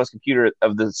there's a photo on his computer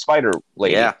of the Spider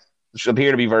Lady, Yeah. which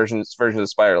appear to be versions of the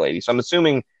Spider Lady. So I'm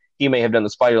assuming he may have done the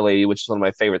Spider Lady, which is one of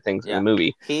my favorite things in the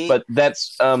movie. But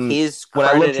that's he's when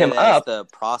I looked him as up, the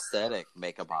prosthetic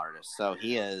makeup artist, so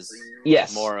he is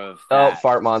more of that.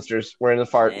 Fart monsters. We're in the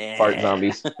fart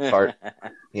zombies. Fart.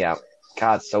 Yeah.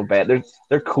 God, so bad.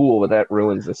 They're cool, but that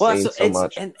ruins the scene so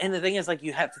much. And the thing is, like,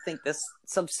 you have to think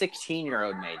some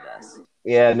 16-year-old made this.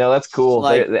 Yeah, no, that's cool.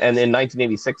 Like, and in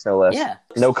 1986, no less. Yeah.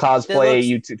 No cosplay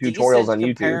tutorials on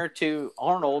YouTube. Compared to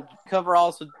Arnold,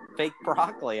 coveralls with fake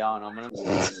broccoli on them.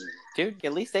 Dude,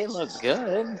 at least they look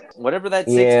good. Whatever that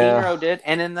 16-year-old did.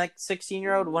 And then, like,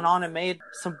 16-year-old went on and made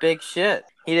some big shit.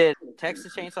 He did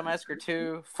Texas Chainsaw Massacre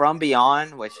 2, From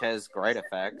Beyond, which has great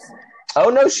effects. Oh,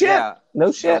 no shit. Yeah.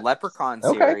 No shit. The Leprechaun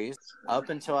series, up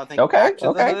until, I think, Back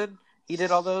to the Hood. He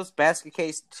did all those. Basket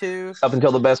Case 2. Up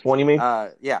until the best one, you mean?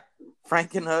 Yeah.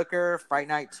 Frankenhooker, Fright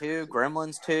Night 2,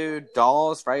 Gremlins 2,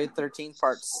 Dolls, Friday the 13th,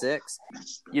 Part 6.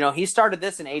 You know, he started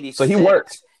this in 86. So he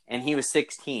worked. And he was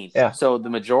 16. Yeah. So the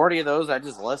majority of those I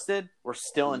just listed were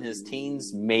still in his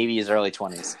teens, maybe his early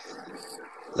 20s.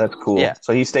 That's cool. Yeah.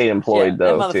 So he stayed employed,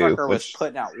 though, that motherfucker too. was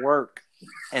putting out work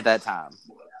at that time.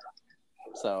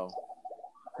 So...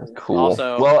 Cool.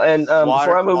 Also, well, and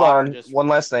before I move on, one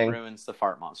last thing. Ruins the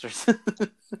fart monsters.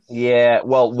 Yeah,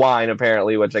 well, wine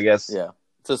apparently, which I guess. Yeah,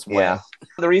 just The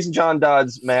reason John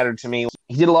Dodds mattered to me,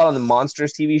 he did a lot on the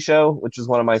Monsters TV show, which is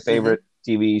one of my favorite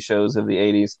TV shows of the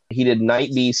 80s. He did Night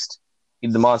Beast, he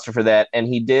did the monster for that, and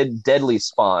he did Deadly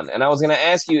Spawn. And I was going to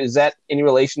ask you, is that in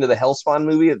relation to the Hellspawn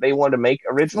movie that they wanted to make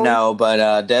originally? No,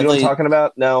 but Deadly. You know what I'm talking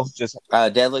about? No, just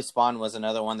Deadly Spawn was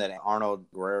another one that Arnold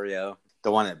Guerrero,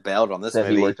 the one that bailed on this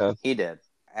movie, he worked on. He did.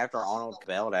 After Arnold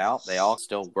bailed out, they all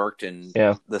still worked in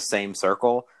the same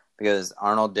circle because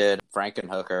Arnold did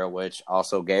Frankenhooker, which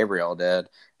also Gabriel did,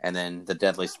 and then the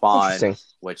Deadly Spawn,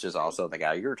 which is also the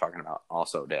guy you were talking about,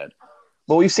 also did.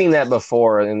 Well, we've seen that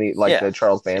before in the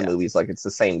Charles Band movies. Like, it's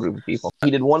the same group of people.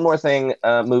 He did one more thing,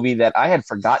 movie that I had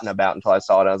forgotten about until I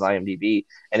saw it on IMDb,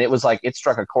 and it was like it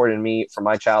struck a chord in me from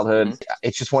my childhood. Mm-hmm.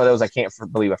 It's just one of those I can't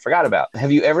believe I forgot about.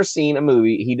 Have you ever seen a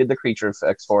movie? He did the creature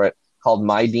effects for it called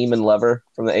My Demon Lover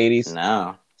from the 80s.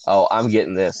 No. Oh, I'm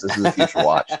getting this. This is a future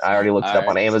watch. I already looked it up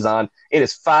on Amazon. It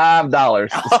is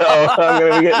 $5, so I'm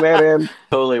going to be getting that in.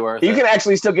 Totally worth it. You can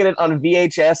actually still get it on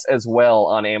VHS as well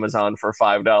on Amazon for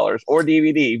 $5 or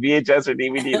DVD. VHS or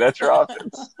DVD. That's your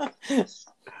options.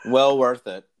 Well worth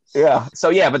it. Yeah.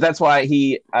 So but that's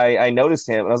why I noticed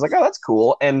him and I was like, oh, that's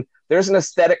cool. And there's an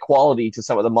aesthetic quality to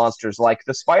some of the monsters, like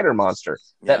the spider monster,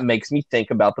 that makes me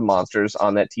think about the monsters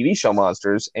on that TV show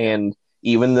Monsters, and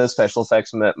even the special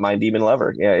effects from that My Demon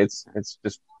Lover. Yeah, it's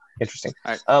just interesting.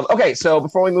 Right. Okay, so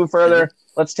before we move further,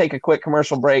 let's take a quick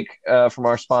commercial break from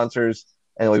our sponsors,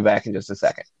 and we'll be back in just a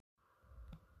second.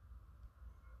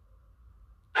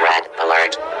 Red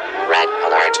alert. Red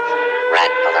alert.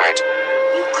 Red alert.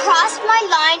 You crossed my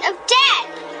line of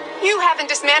death! You haven't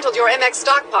dismantled your MX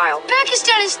stockpile.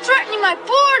 Pakistan is threatening my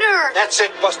border! That's it,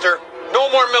 Buster.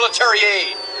 No more military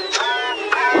aid.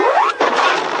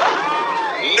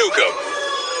 Nuke 'em.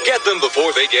 Get them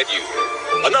before they get you.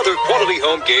 Another quality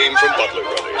home game from Butler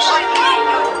Brothers.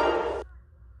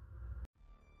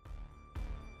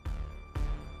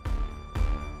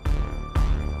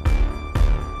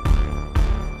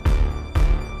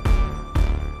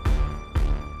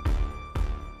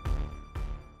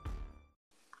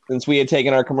 Since we had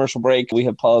taken our commercial break, we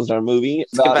have paused our movie.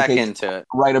 Let's get back into it.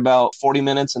 Right about 40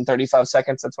 minutes and 35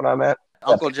 seconds. That's what I'm at.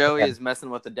 Uncle Joey is messing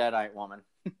with the Deadite woman.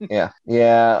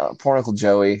 Yeah. Poor Uncle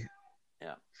Joey.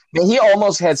 Yeah. He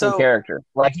almost had some character.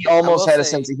 Like, he almost had a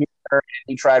sense of humor.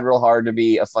 He tried real hard to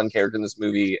be a fun character in this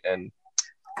movie. And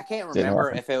I can't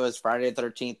remember if it was Friday the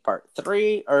 13th Part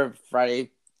 3 or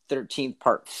Friday 13th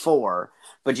Part 4.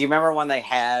 But do you remember when they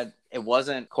had... It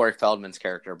wasn't Corey Feldman's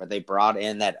character, but they brought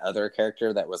in that other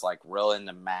character that was like real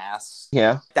into masks.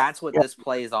 Yeah. That's what this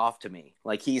plays off to me.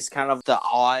 Like, he's kind of the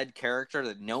odd character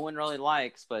that no one really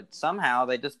likes, but somehow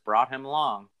they just brought him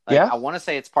along. Like, I want to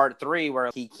say it's Part 3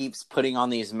 where he keeps putting on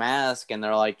these masks and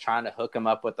they're like trying to hook him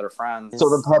up with their friends. So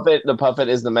the puppet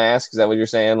is the mask? Is that what you're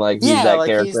saying? Like, he's that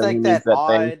character. He's like that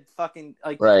odd fucking,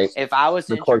 like, if I was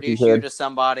to introduce you to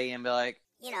somebody and be like,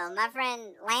 you know, my friend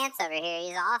Lance over here,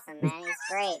 he's awesome, man. He's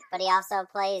great. But he also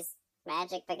plays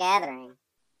Magic the Gathering.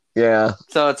 Yeah.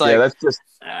 So it's like... Yeah, that's just...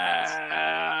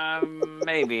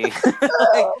 Maybe.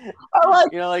 I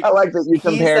like that you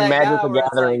compared Magic the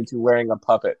Gathering to wearing a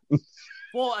puppet.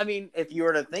 Well, I mean, if you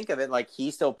were to think of it, like,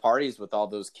 he still parties with all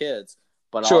those kids,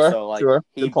 but Sure, also, like, sure.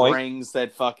 he Good point. brings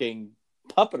that fucking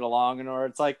puppet along, and or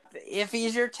it's like, if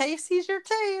he's your taste, he's your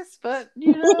taste, but,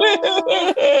 you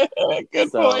know.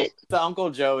 Good point. The Uncle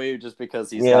Joey, just because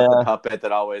he's got the puppet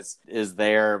that always is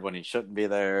there when he shouldn't be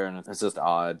there, and it's just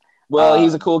odd. Well,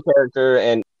 he's a cool character,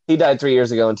 and he died 3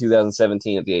 years ago in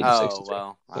 2017 at the age of 63.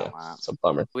 Oh, well. Wow. It's a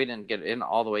bummer. We didn't get in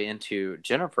all the way into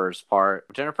Jennifer's part.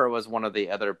 Jennifer was one of the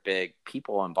other big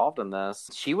people involved in this.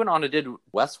 She went on and did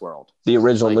Westworld. The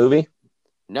original movie?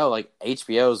 No, like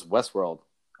HBO's Westworld.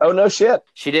 Oh, no shit.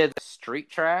 She did Street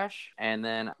Trash and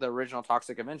then the original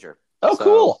Toxic Avenger. Oh,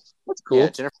 cool. That's cool.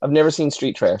 Yeah, I've never seen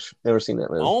Street Trash. Never seen that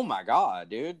movie. Oh, my God,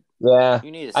 dude. Yeah. You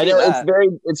need to see I know that.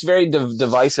 it's very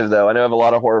divisive, though. I know I have a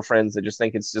lot of horror friends that just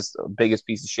think it's just the biggest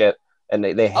piece of shit. And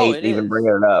they hate even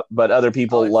bringing it up. But other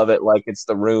people love it like it's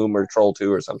The Room or Troll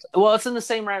 2 or something. Well, it's in the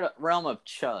same realm of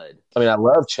Chud. I mean, I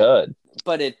love Chud.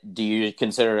 But do you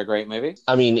consider it a great movie?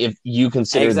 I mean, if you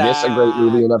consider this a great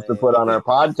movie enough to put on our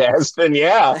podcast, then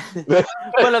yeah. But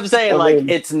I'm saying,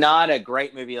 it's not a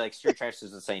great movie. Like, Street Trash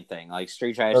is the same thing. Like,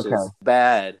 Street Trash is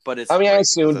bad, but it's... I mean, I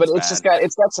assume, but it's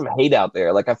got some hate out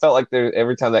there. Like, I felt like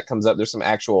every time that comes up, there's some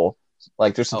actual...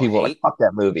 Like, there's some people like, fuck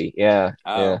that movie. Yeah.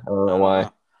 Yeah. I don't know why.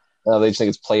 They just think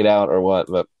it's played out or what,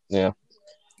 but yeah.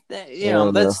 You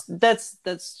know, that's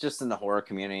just in the horror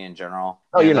community in general.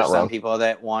 Oh, you're not wrong. wrong. Some people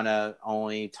that want to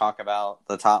only talk about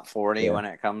the top 40 when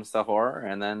it comes to horror,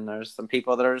 and then there's some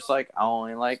people that are just like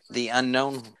only like the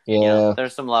unknown. Yeah, you know,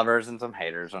 there's some lovers and some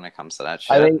haters when it comes to that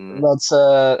shit. I think that's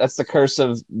the curse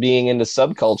of being into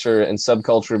subculture, and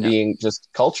subculture being just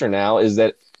culture now is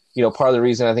that, you know, part of the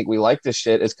reason I think we like this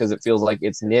shit is because it feels like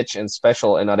it's niche and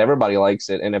special, and not everybody likes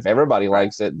it. And if everybody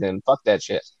likes it, then fuck that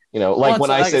shit. You know, like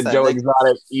when I said Joe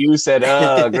Exotic, you said,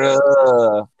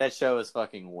 that show is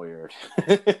fucking weird.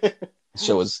 It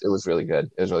was really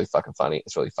good. It was really fucking funny.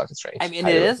 It's really fucking strange. I mean,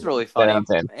 it is really funny,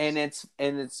 and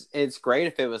it's great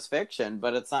if it was fiction,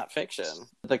 but it's not fiction.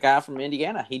 The guy from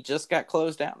Indiana, he just got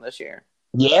closed down this year.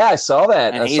 Yeah, I saw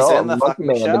that. And I he's saw in the Monkey fucking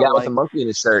Man, show, the guy with the monkey in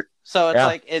his shirt. So it's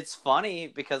like, it's funny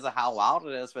because of how wild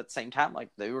it is, but at the same time, like,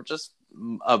 they were just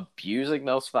abusing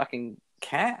those fucking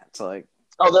cats. Like,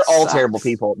 oh, they're all terrible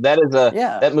people. That is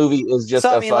that movie is just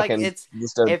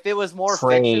if it was more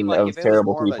fiction, like if it was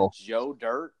more people. of a Joe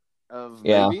Dirt of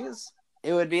movies,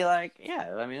 it would be like,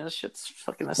 I mean, this shit's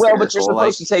fucking hysterical. Well, but you're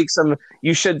supposed to take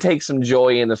you should take some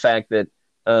joy in the fact that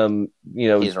you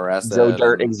know, he's arrested. Joe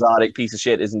Dirt, exotic piece of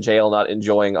shit, is in jail, not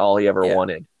enjoying all he ever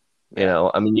wanted. You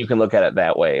know, I mean, you can look at it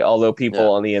that way. Although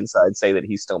people on the inside say that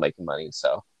he's still making money.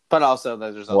 So, but also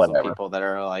there's also people that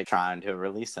are like trying to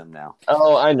release him now.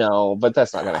 Oh, I know, but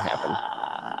that's not going to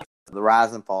happen. The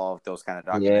rise and fall of those kind of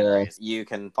documentaries, you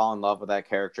can fall in love with that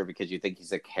character because you think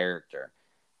he's a character.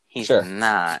 He's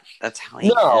not. That's how he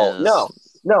is.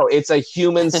 No, it's a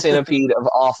human centipede of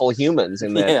awful humans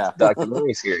in that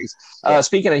documentary series.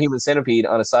 Speaking of human centipede,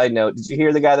 on a side note, did you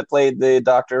hear the guy that played the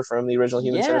doctor from the original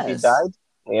Human Centipede died?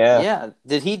 Yeah.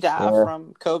 Did he die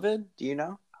from COVID? Do you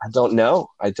know? I don't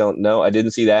know. I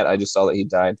didn't see that. I just saw that he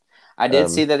died. I did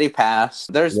see that he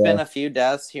passed. There's been a few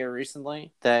deaths here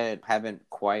recently that haven't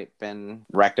quite been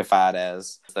rectified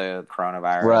as the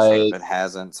coronavirus. Right. It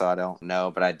hasn't, so I don't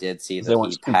know. But I did see that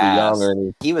he passed.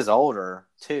 He was older,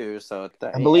 too. So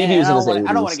I believe he was in his 80s.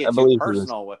 I don't want to get too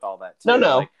personal with all that,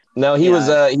 too. No, he was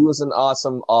an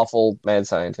awesome, awful mad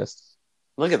scientist.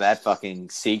 Look at that fucking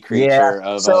sea creature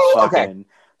of a fucking...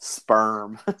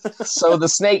 sperm. So the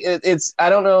snake, it's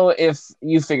I don't know if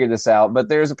you figured this out, but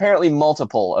there's apparently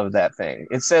multiple of that thing.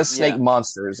 It says snake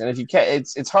monsters, and if you can,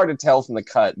 it's hard to tell from the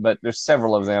cut, but there's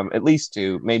several of them, at least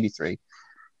 2, maybe 3.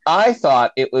 I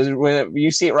thought it was, when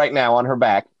you see it right now on her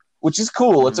back, which is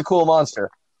cool. It's a cool monster.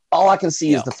 All I can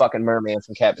see is the fucking merman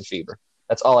from Cabin Fever.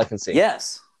 That's all I can see.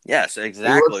 Yes, exactly.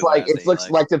 It looks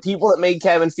like the people that made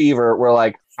Cabin Fever were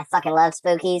like, I fucking love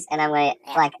Spookies, and I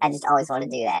just always want to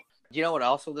do that. Do you know what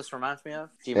also this reminds me of?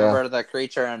 Do you remember that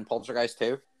creature in Poltergeist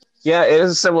 2? Yeah, it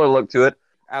is a similar look to it.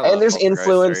 And there's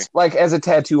influence, like as a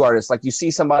tattoo artist, like you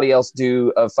see somebody else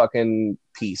do a fucking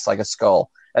piece, like a skull.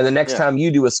 And the next time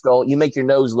you do a skull, you make your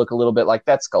nose look a little bit like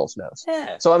that skull's nose.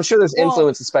 Yeah. So I'm sure there's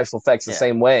influence in special effects the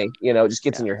same way. You know, it just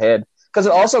gets in your head. Because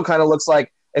it also kind of looks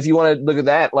like, if you want to look at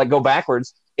that, like go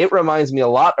backwards, it reminds me a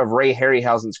lot of Ray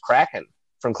Harryhausen's Kraken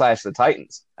from Clash of the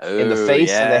Titans. In the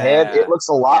face and the head, it looks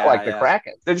a lot like the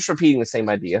Kraken. They're just repeating the same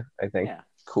idea, I think. Yeah.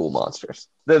 Cool monsters.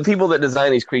 The people that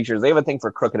design these creatures, they have a thing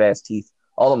for crooked ass teeth.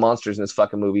 All the monsters in this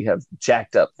fucking movie have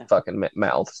jacked up fucking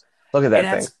mouths. Look at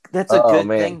that thing. That's a good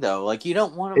thing, though. Like, you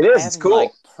don't want them having, cool.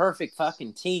 like, perfect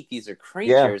fucking teeth. These are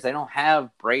creatures. They don't have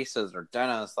braces or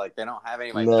dentists. Like, they don't have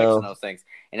anybody fixing those things.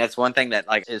 And that's one thing that,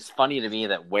 like, is funny to me,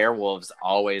 that werewolves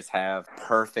always have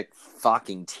perfect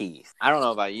fucking teeth. I don't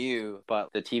know about you,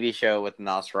 but the TV show with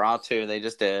Nosferatu they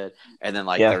just did, and then,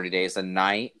 like, 30 Days a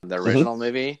Night, the original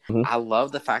movie, I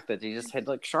love the fact that they just had,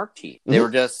 like, shark teeth. They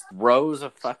were just rows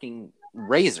of fucking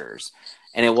razors.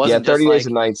 And it wasn't 30 just Days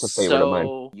like a Night's a favorite of mine.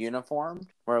 So uniformed,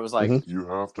 where it was like, you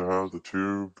have to have the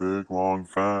 2 big long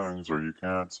fangs or you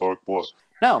can't suck blood.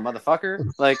 No, motherfucker.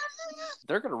 Like,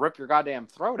 they're going to rip your goddamn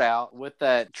throat out with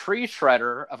that tree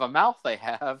shredder of a mouth they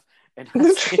have. And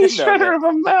the tree shredder of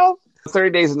a mouth.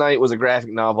 30 Days a Night was a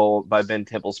graphic novel by Ben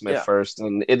Templesmith first,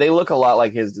 and they look a lot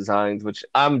like his designs, which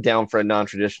I'm down for a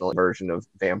non-traditional version of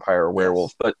vampire or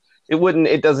werewolf, but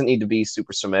it doesn't need to be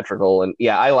super symmetrical. And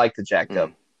I like the jacked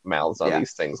up mouths on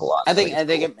these things a lot. I think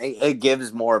it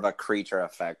gives more of a creature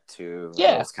effect to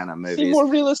those kind of movies. Seem more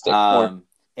realistic.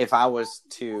 If I was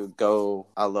to go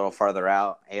a little farther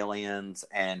out, Aliens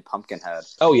and Pumpkinhead.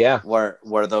 Oh yeah,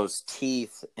 where those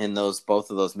teeth in both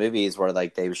of those movies, where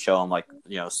like they show them like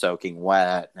soaking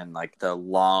wet and like the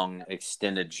long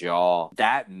extended jaw,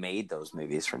 that made those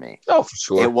movies for me. Oh, for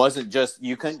sure. It wasn't just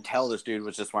you couldn't tell this dude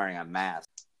was just wearing a mask.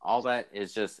 All that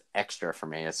is just extra for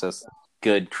me. It's just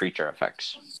good creature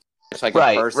effects. It's like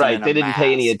a person in a They didn't mask.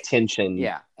 pay any attention.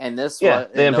 Yeah, and this they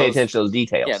didn't pay attention to those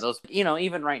details. Yeah, those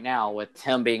even right now with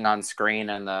him being on screen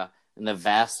and the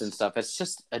vest and stuff, it's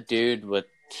just a dude with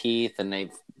teeth, and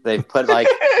they've put like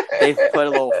they've put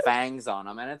little fangs on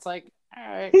him, and it's like, all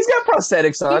right. He's got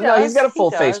prosthetics on. He's got a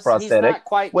full face prosthetic. He's not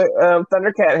quite.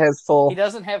 Thundercat has full. He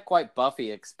doesn't have quite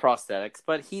Buffy prosthetics,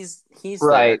 but he's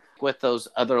right there. With those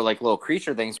other like little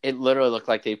creature things. It literally looked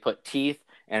like they put teeth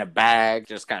in a bag,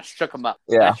 just kind of shook them up.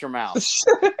 That's your mouth.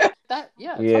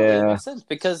 Totally makes sense,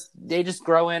 because they just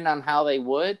grow in on how they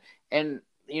would, and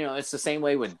it's the same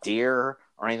way with deer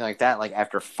or anything like that. Like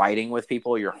after fighting with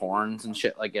people, your horns and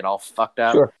shit like get all fucked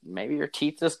up. Sure. Maybe your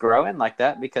teeth just grow in like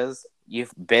that because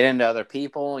you've bit into other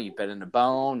people, you bit into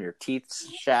bone, your teeth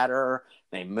shatter,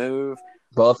 they move.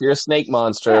 Well, if you're a snake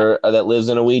monster that lives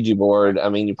in a Ouija board, I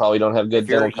mean, you probably don't have good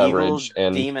dental coverage.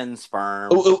 And demon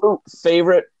sperm.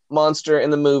 Favorite monster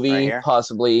in the movie, right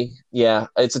possibly. Yeah,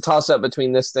 it's a toss up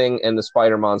between this thing and the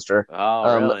spider monster.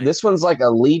 Oh, really? This one's like a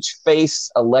leech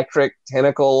face, electric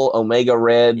tentacle, omega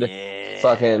red,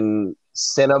 fucking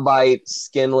Cenobite,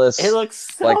 skinless. It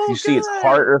looks so like you see its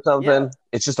heart or something.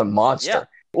 It's just a monster. Yeah.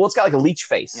 Well, it's got like a leech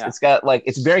face. It's got like,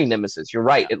 it's very Nemesis. You're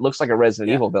right. It looks like a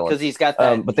Resident Evil villain. Because he's got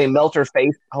that. But they melt her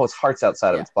face. Oh, its heart's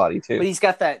outside of its body too. But he's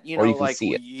got that, or you can like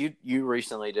see it. You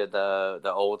recently did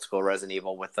the old school Resident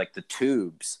Evil with like the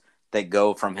tubes that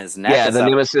go from his neck. Yeah, the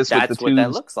Nemesis that's with the what tubes.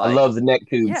 that looks like. I love the neck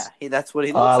tubes. Yeah, that's what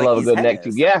he looks like. I love a good neck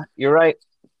tube. Yeah, you're right.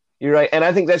 You're right. And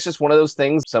I think that's just one of those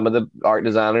things. Some of the art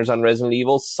designers on Resident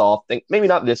Evil saw things, maybe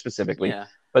not this specifically,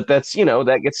 but that's,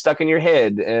 that gets stuck in your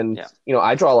head. And,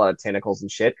 I draw a lot of tentacles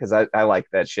and shit because I like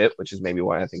that shit, which is maybe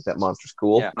why I think that monster's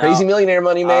cool. Yeah. Crazy Millionaire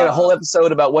Money Man, a whole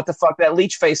episode about what the fuck that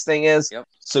leech face thing is. Yep.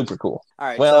 Super cool. All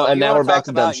right. Well, so and now we're back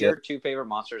to dumb shit. Your two favorite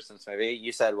monsters since maybe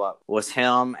you said what was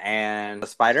him and the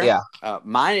spider? Yeah.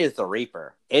 Mine is the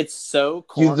Reaper. It's so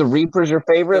corny. The Reaper's your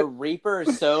favorite? The Reaper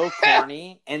is so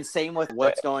corny, and same with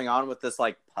what's going on with this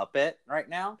like puppet right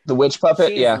now. The witch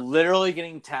puppet, She's literally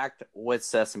getting attacked with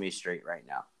Sesame Street right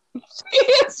now.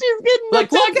 Yes, she's getting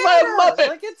attacked by a Muppet.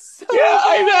 Like, it's so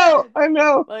I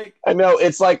know. Like, I know.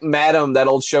 It's like Madam, that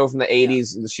old show from the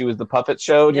 80s. She was the puppet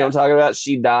show. You know what I'm talking about?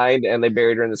 She died, and they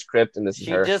buried her in this crypt, and this is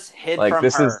her. She just hid like, from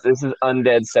this her. This is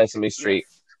undead Sesame Street.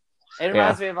 It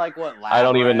reminds me of like what Labyrinth, I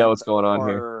don't even know what's going on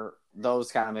here.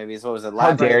 Those kind of movies. What was it?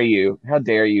 Labyrinth? How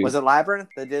dare you? Was it Labyrinth?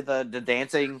 They did the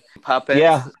dancing puppets.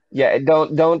 Yeah.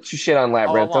 Don't you shit on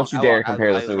Labyrinth. Don't you dare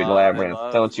compare this movie to Labyrinth.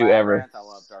 Don't you ever. I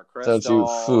love Dark Crystal.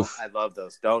 Don't you? Oof. I love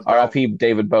those. Don't. R.I.P.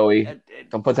 David Bowie.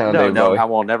 Don't put that on David Bowie. I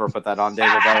will never put that on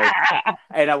David Bowie.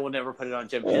 And I will never put it on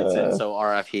Jim Henson. So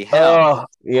R.I.P. him. Oh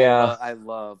yeah. I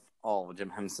love all of Jim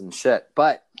Henson's shit,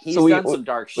 but he's done some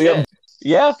dark shit.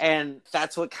 Yeah. And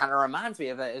that's what kind of reminds me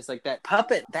of that. Is like that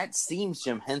puppet, that seems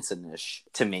Jim Henson-ish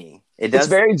to me. It's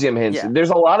very Jim Henson. Yeah.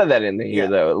 There's a lot of that in here,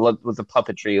 though, with the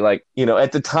puppetry. Like,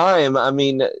 at the time, I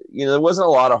mean, there wasn't a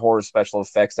lot of horror special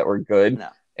effects that were good. No.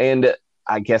 And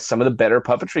I guess some of the better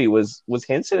puppetry was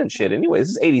Henson and shit. Anyways,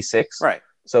 this is 86. Right.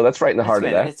 So that's right in the heart of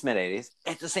that. It's mid-80s.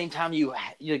 At the same time,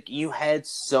 you had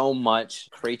so much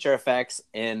creature effects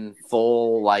in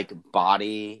full, like,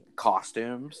 body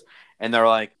costumes. And they're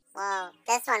like, well,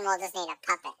 this one will just need a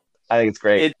puppet. I think it's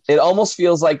great. It almost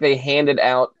feels like they handed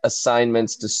out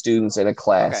assignments to students in a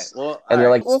class. Okay, well, and they're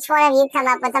like, each one of you come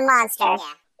up with a monster.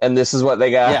 And this is what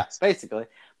they got. Yeah, basically.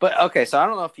 But okay, so I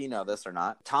don't know if you know this or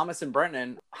not. Thomas and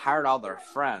Brendan hired all their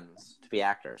friends to be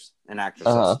actors and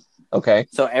actresses. Okay.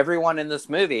 So everyone in this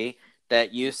movie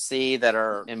that you see that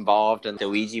are involved in the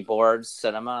Ouija board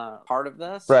cinema part of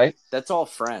this, right? That's all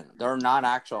friends. They're not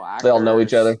actual actors. They all know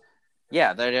each other.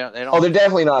 Yeah, they don't. Oh, they're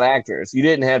definitely not actors. You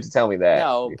didn't have to tell me that.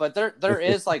 No, but there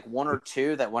is like one or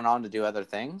two that went on to do other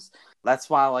things. That's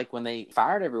why, like, when they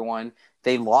fired everyone,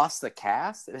 they lost the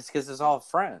cast. It's because it's all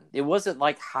friends. It wasn't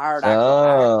like hired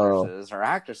actual actresses or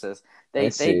actresses. They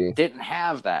didn't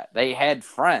have that. They had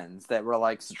friends that were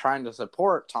like trying to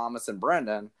support Thomas and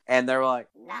Brendan, and they were like,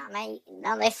 "Nah, mate,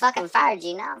 no, they fucking fired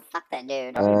you. No, fuck that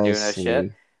dude. I'm doing that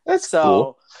shit." That's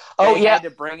so cool. They had to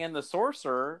bring in the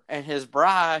sorcerer and his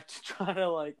bride to try to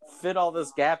like fit all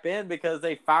this gap in because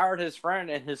they fired his friend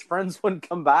and his friends wouldn't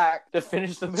come back to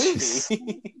finish the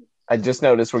movie. I just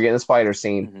noticed we're getting a spider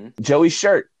scene. Mm-hmm. Joey's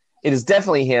shirt. It is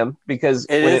definitely him because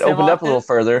when it opened up a little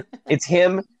further, it's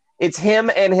him. It's him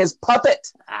and his puppet.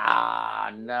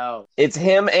 Ah, no. It's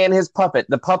him and his puppet.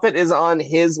 The puppet is on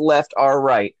his left, our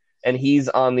right, and he's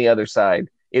on the other side.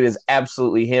 It is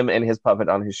absolutely him and his puppet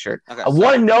on his shirt. Okay, I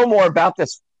want to know more about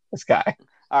this guy.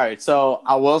 All right, so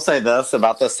I will say this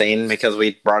about the scene because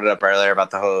we brought it up earlier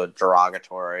about the whole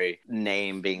derogatory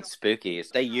name being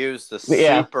Spookies. They use the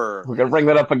super... We're going to bring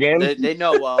that up again? They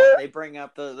know well. They bring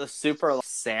up the super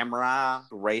samurai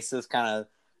racist kind of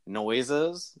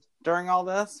noises during all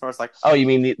this. Or it's like... Oh, you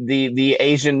mean the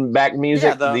Asian back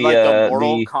music? Yeah, the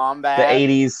Mortal Kombat. The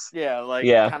 80s.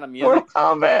 Yeah, kind of music. Mortal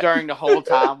Kombat. During the whole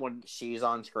time when she's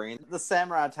on screen. The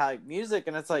samurai type music,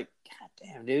 and it's like, God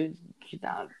damn, dude. You're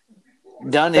not...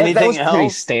 done anything that was else? Pretty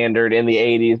standard in the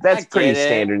 80s. That's pretty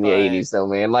standard in the 80s, though,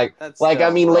 man. Like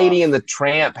I mean, rough. Lady and the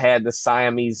Tramp had the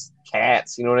Siamese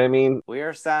cats. You know what I mean? We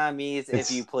are Siamese,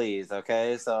 if you please.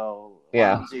 Okay, so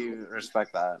why don't you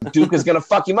respect that? Duke is gonna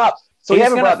fuck him up. So we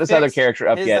haven't brought this other character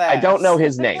up yet. I don't know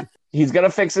his name. He's gonna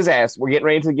fix his ass. We're getting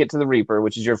ready to get to the Reaper,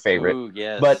 which is your favorite. Ooh,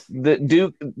 yes. But the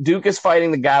Duke is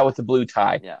fighting the guy with the blue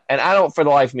tie, and I don't, for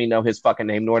the life of me, know his fucking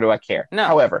name. Nor do I care. No.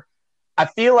 However, I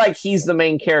feel like he's the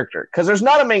main character because there's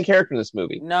not a main character in this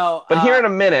movie. No, but here in a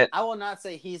minute, I will not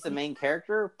say he's the main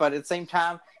character, but at the same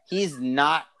time, he's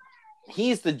not.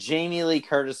 He's the Jamie Lee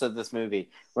Curtis of this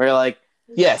movie. Where you're like,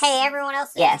 yes, hey, everyone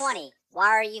else is 20. Why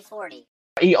are you 40?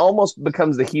 He almost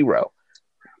becomes the hero.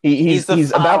 He's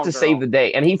about to save the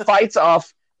day, and he fights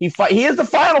off. He is the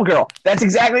final girl. That's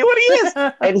exactly what he is.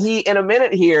 And he, in a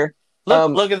minute here.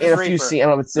 Look at this Reaper. Few scenes, I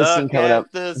don't know if it's this scene coming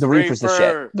up. The Reaper's the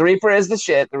shit. The Reaper is the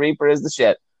shit. The Reaper is the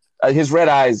shit. His red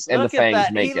eyes and the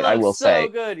fangs make it. I will say,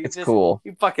 good. It's cool.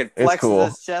 He fucking flexes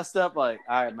his chest up like,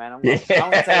 all right, man. I'm gonna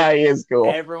take he is cool.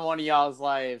 Every one of y'all's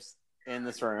lives in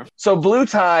this room. So Blue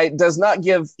Tie does not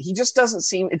give. He just doesn't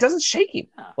seem. It doesn't shake him.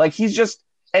 Like he's just.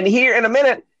 And here in a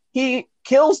minute, he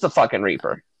kills the fucking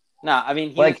Reaper. No, I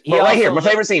mean, right here, my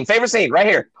favorite scene, right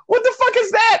here. What the fuck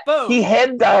is that? Boom. He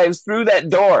head dives through that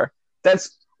door.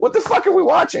 That's what the fuck are we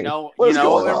watching? No, you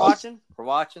know what we're watching? We're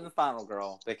watching the Final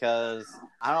Girl because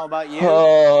I don't know about you,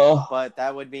 but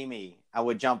that would be me. I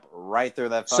would jump right through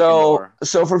that fucking door.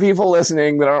 So for people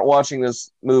listening that aren't watching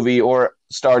this movie or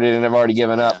started and have already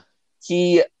given up,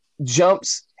 he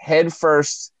jumps head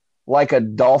first like a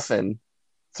dolphin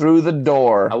through the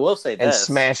door. I will say this. And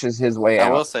smashes his way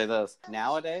out. I will say this.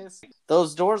 Nowadays,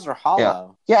 those doors are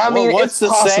hollow. Yeah, I mean, it's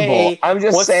possible. I'm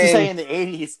just saying. What's to say in the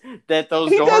 80s that those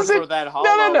doors were that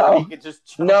hollow? No. You could just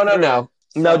jump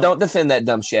No, don't defend that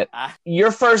dumb shit.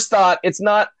 Your first thought, it's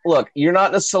not, look, you're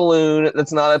not in a saloon.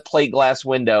 That's not a plate glass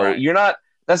window. Right. You're not,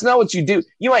 that's not what you do.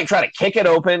 You might try to kick it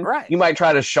open. Right. You might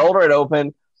try to shoulder it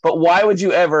open. But why would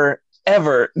you ever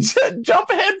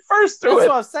jump head first through That's it?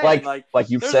 What I'm saying. Like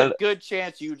you've there's said, a good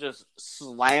chance you just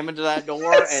slam into that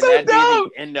door and that'd be the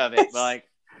end of it. Like,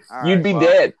 all you'd be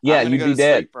dead. Yeah, you'd be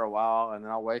dead for a while, and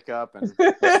then I'll wake up and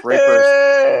this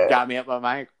Reaper's got me up my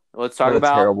mic. Let's talk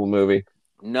about terrible movie.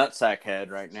 Nutsack Head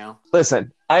right now.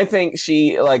 Listen, I think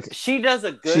she does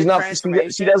a good transformation.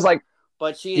 She does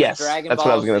but she is Dragon that's Ball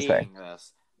what I was gonna say.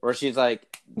 This, where she's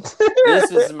like,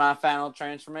 this is my final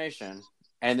transformation,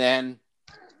 and then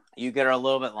you get her a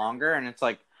little bit longer, and it's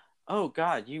like, oh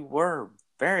god, you were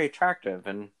very attractive,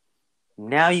 and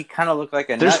now you kind of look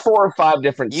like a. There's 4 or 5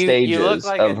 different stages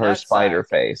of her spider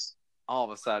face. All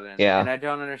of a sudden, yeah, and I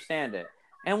don't understand it.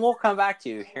 And we'll come back to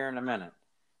you here in a minute.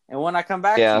 And when I come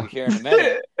back to you here in a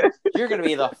minute, you're going to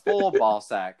be the full ball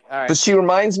sack. All right. But she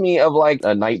reminds me of like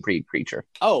a Nightbreed creature.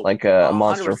 Oh, like a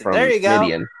monster from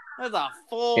Midian. That's a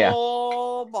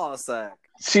full ball sack.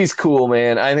 She's cool,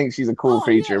 man. I think she's a cool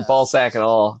creature. Yeah. Ball sack and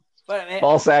all.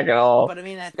 Ball sack and all. But I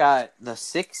mean, I've got the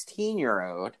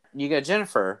 16-year-old. You got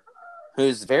Jennifer,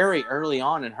 who's very early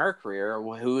on in her career,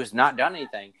 who has not done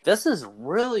anything. This is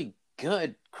really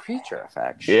good creature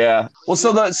effects. Yeah. Well,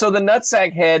 so the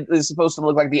nutsack head is supposed to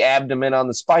look like the abdomen on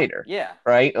the spider. Yeah.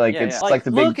 Right? Like it's like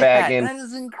the big fat end. That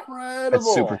is incredible.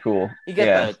 That's super cool. You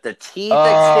get the teeth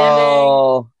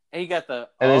extending. And you got the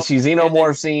and then she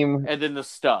xenomorphs seam. And then the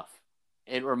stuff.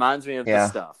 It reminds me of the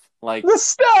stuff. Like the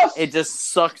stuff. It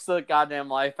just sucks the goddamn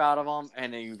life out of them,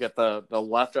 and then you get the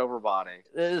leftover body.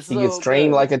 He gets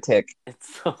trained like a tick.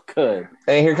 It's so good.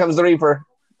 And here comes the Reaper.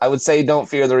 I would say don't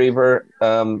fear the Reaper,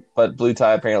 but Blue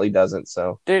Tie apparently doesn't.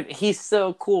 So, dude, he's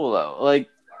so cool though. Like,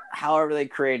 however they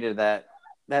created that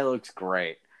looks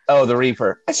great. Oh, the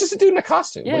Reaper. It's just a dude in a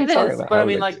costume. Yeah, what are you talking about? But I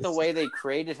mean, like the way they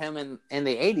created him in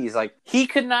the 80s, like he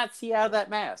could not see out of that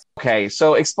mask. Okay,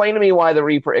 so explain to me why the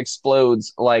Reaper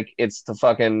explodes like it's the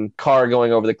fucking car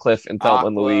going over the cliff in Thelma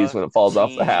and Louise when it falls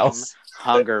off the house.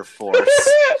 Hunger Force.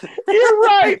 You're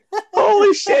right.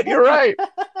 Holy shit, you're right.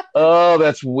 Oh,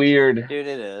 that's weird. Dude,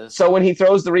 it is. So when he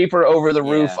throws the Reaper over the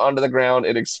roof onto the ground,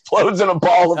 it explodes in a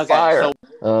ball of fire.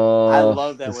 So I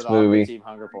love that with movie. Team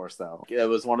Hunger Force, though. It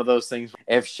was one of those things,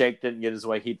 if Shake didn't get his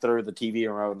way, he threw the TV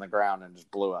remote on the ground and just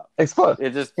blew up. Explode.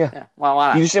 It just, well, why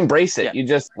not? You just embrace it. Yeah. You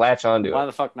just latch onto it. Why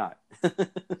the fuck not?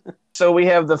 So we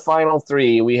have the final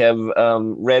three. We have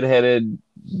redheaded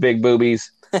big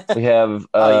boobies. We have.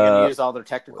 Oh, you're gonna use all their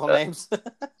technical names?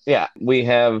 Yeah, we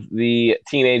have the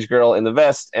teenage girl in the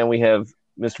vest, and we have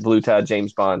Mr. Blue Tie,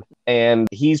 James Bond, and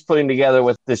he's putting together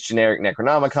with this generic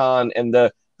Necronomicon, and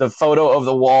the photo of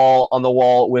the wall on the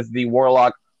wall with the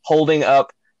warlock holding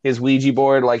up his Ouija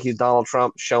board like he's Donald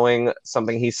Trump, showing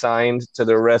something he signed to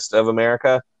the rest of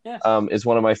America. Yeah. Is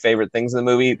one of my favorite things in the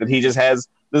movie. That he just has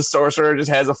the sorcerer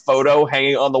just has a photo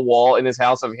hanging on the wall in his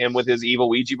house of him with his evil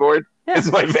Ouija board. Yeah.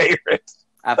 It's my favorite.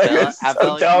 I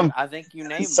think you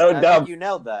named. So I dumb. think you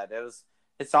nailed that.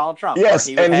 It's Donald Trump. Yes,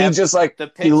 and he just like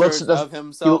the he looks at of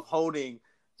himself holding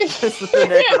the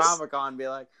Necronomicon, and be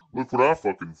like, "Look what I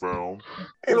fucking found!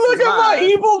 Hey, look at my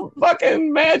evil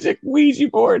fucking magic Ouija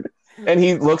board!" And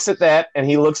he looks at that, and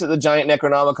he looks at the giant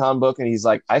Necronomicon book, and he's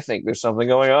like, "I think there's something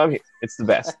going on here. It's the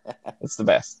best. It's the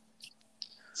best."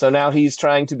 So now he's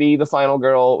trying to be the final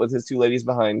girl with his two ladies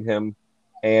behind him.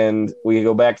 And we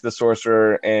go back to the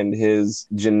sorcerer and his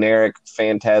generic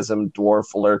phantasm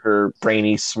dwarf lurker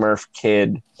brainy smurf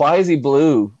kid. Why is he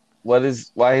blue? Why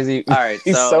is he? All right,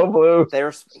 he's so blue.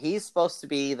 He's supposed to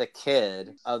be the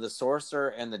kid of the sorcerer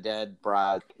and the dead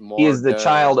bride. He is the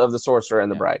child of the sorcerer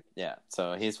and the bride. Yeah,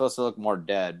 so he's supposed to look more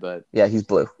dead, but yeah, he's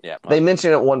blue. Yeah, they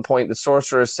mention at one point the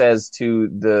sorcerer says to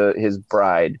his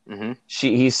bride,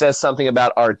 he says something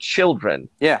about our children.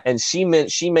 Yeah, and she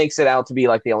makes it out to be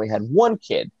like they only had one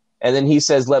kid, and then he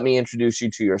says, "Let me introduce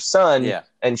you to your son." Yeah,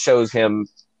 and shows him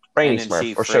Brainy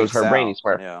Smurf, or shows her Brainy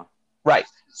Smurf. Yeah, right.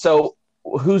 So.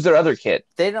 Who's their other kid?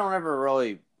 They don't ever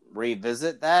really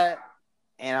revisit that,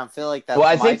 and I feel like that. Well,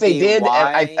 I think they did.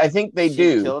 I think they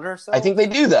do. Killed herself? I think they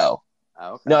do, though.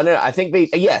 Oh, okay. No. I think they.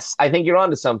 Yes, I think you're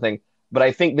onto something, but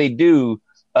I think they do.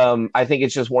 I think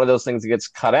it's just one of those things that gets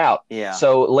cut out. Yeah.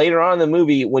 So later on in the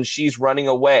movie, when she's running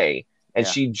away and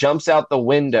she jumps out the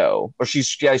window, or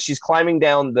she's climbing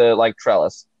down the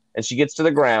trellis, and she gets to the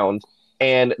ground.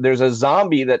 And there's a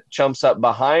zombie that jumps up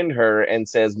behind her and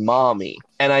says, "Mommy."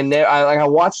 And I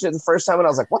watched it the first time and I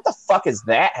was like, what the fuck does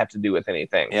that have to do with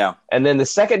anything? Yeah. And then the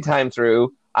second time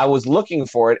through, I was looking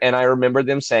for it and I remembered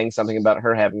them saying something about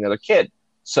her having another kid.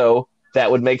 So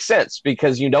that would make sense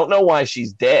because you don't know why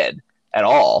she's dead at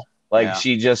all.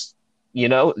 She just,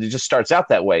 it just starts out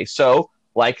that way. So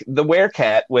like the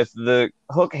werecat with the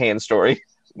hook hand story.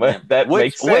 But that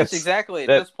makes sense. Which exactly at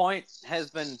this point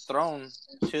has been thrown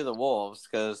to the wolves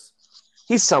because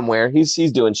he's somewhere. He's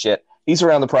doing shit. He's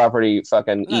around the property,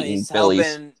 fucking eating he's billies.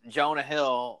 Helping Jonah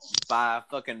Hill buy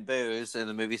fucking booze in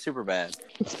the movie Superbad.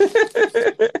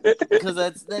 Because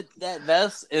that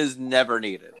vest is never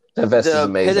needed. That vest is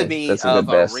amazing. That's a good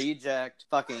vest. Reject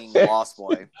fucking Lost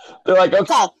Boy. They're like,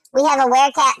 okay, we have a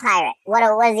werecat pirate. What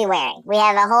is he wearing? We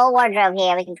have a whole wardrobe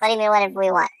here. We can put him in whatever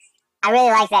we want. I really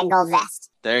like that gold vest.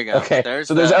 There you go. Okay, there's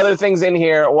other things in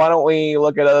here. Why don't we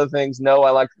look at other things? No,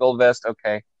 I like the gold vest.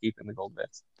 Okay, keeping the gold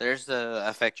vest. There's the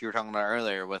effect you were talking about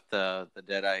earlier with the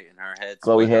Deadite in her head.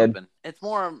 Glowy head. Open. It's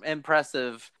more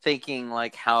impressive thinking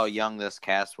like how young this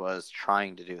cast was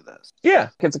trying to do this. Yeah,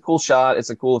 it's a cool shot. It's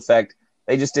a cool effect.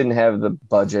 They just didn't have the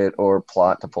budget or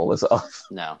plot to pull this off.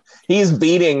 No. He's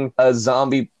beating a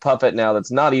zombie puppet now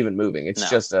that's not even moving. It's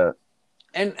just a...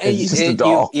 And just a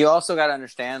doll. You also got to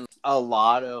understand a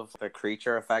lot of the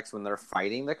creature effects when they're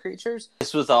fighting the creatures.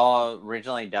 This was all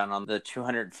originally done on the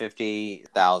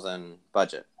 $250,000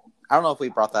 budget. I don't know if we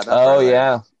brought that up. Oh, earlier.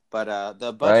 yeah. But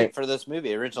the budget for this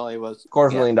movie originally was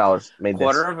 $250,000 made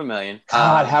this. $250,000.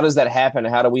 God, how does that happen?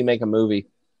 How do we make a movie?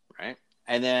 Right.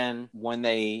 And then when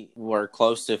they were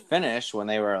close to finish, when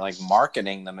they were like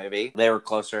marketing the movie, they were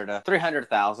closer to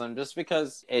 $300,000 just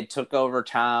because it took over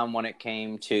time when it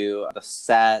came to the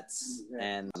sets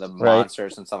and the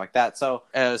monsters and stuff like that. So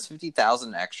it was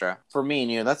 $50,000 extra. For me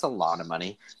and you, that's a lot of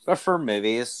money. But for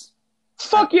movies,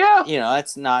 fuck yeah. You know,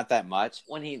 that's not that much.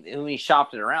 When he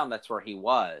shopped it around, that's where he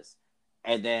was.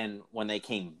 And then when they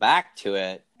came back to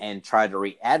it and tried to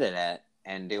re-edit it,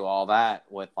 and do all that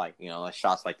with, like, you know,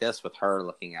 shots like this with her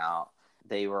looking out,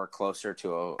 they were closer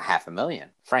to $500,000.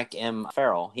 Frank M.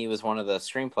 Farrell, he was one of the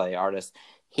screenplay artists.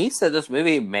 He said this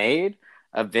movie made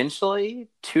eventually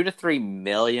 $2 to $3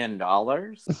 million,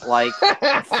 like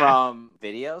from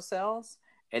video sales.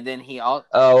 And then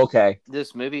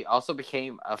this movie also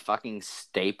became a fucking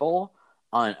staple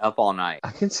on Up All Night.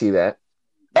 I can see that.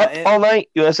 All Night,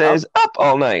 USA is Up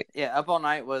All Night. Yeah, Up All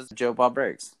Night was Joe Bob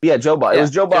Briggs. Yeah, Joe Bob. It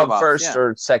was Joe Bob first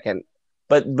or second.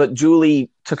 But Julie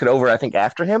took it over, I think,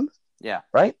 after him. Yeah.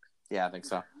 Right? Yeah, I think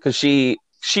so. Because she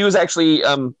was actually,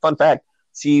 fun fact,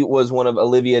 she was one of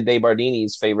Olivia De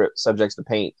Bardini's favorite subjects to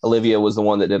paint. Olivia was the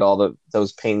one that did all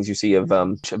those paintings you see of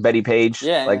Betty Page.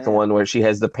 Yeah. Like the one where she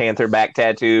has the panther back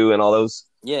tattoo and all those.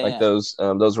 Yeah. Like those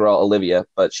were all Olivia,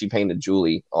 but she painted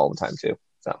Julie all the time too.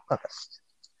 So, okay.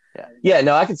 Yeah,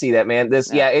 no, I can see that, man.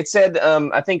 It said,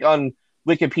 I think on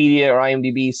Wikipedia or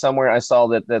IMDb somewhere, I saw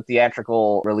that the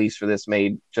theatrical release for this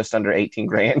made just under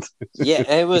 $18,000. Yeah,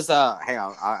 it was. Hang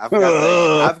on,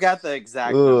 I've got the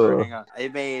exact number. Hang on,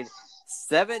 it made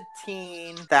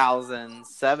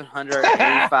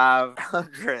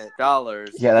 $17,785.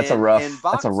 Yeah, that's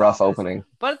a rough opening.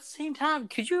 But at the same time,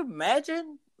 could you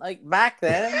imagine, like back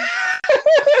then,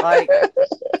 like.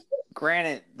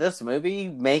 Granted, this movie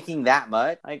making that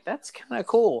much, like, that's kind of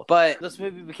cool. But this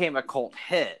movie became a cult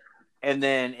hit, and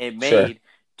then it made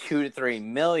 $2 to $3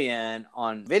 million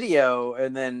on video,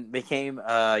 and then became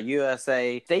a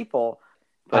USA staple.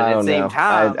 But at the same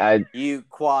time, you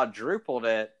quadrupled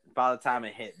it by the time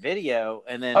it hit video,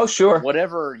 and then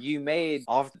whatever you made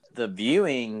off the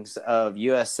viewings of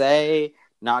USA,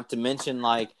 not to mention,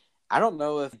 like, I don't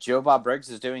know if Joe Bob Briggs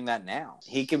is doing that now.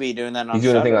 He could be doing that on Shudder. He's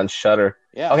doing a thing on Shudder.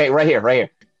 Yeah. Okay, right here.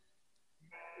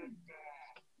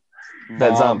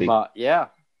 That zombie. Yeah.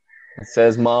 It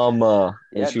says Mama.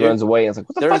 And she runs away. And it's like,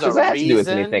 what the fuck does that have to do with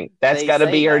anything? That's got to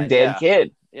be her dead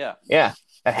kid. Yeah. Yeah.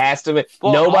 That has to be.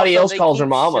 Well, nobody else calls her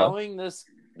Mama. Showing this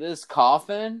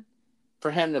coffin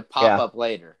for him to pop up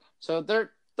later. So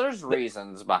there's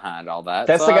reasons behind all that.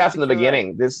 That's the guy from the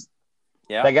beginning. Right.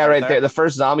 That guy right there, the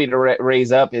first zombie to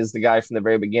raise up is the guy from the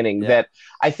very beginning. That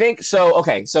I think so.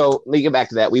 Okay, so let me get back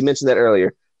to that. We mentioned that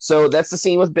earlier. So that's the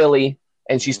scene with Billy,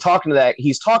 and she's talking to that.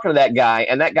 He's talking to that guy,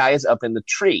 and that guy is up in the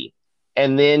tree.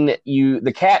 And then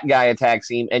the cat guy attacks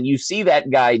him, and you see that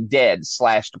guy dead,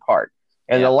 slashed apart.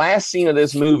 And the last scene of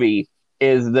this movie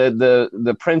is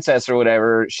the princess or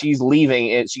whatever. She's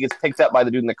leaving, and she gets picked up by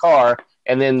the dude in the car,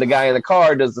 and then the guy in the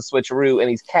car does the switcheroo, and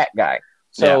he's cat guy.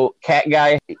 So cat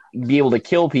guy be able to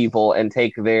kill people and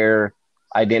take their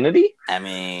identity? I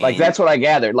mean, like, that's what I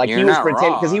gathered. Like, he was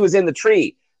pretending because he was in the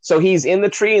tree. So he's in the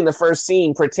tree in the first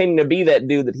scene pretending to be that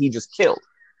dude that he just killed.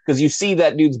 Because you see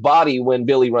that dude's body when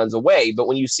Billy runs away, but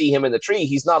when you see him in the tree,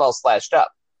 he's not all slashed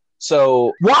up.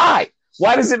 So why?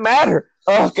 Why does it matter?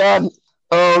 Oh God.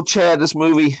 Oh, Chad, this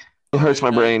movie, it hurts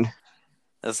my brain.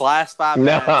 This last 5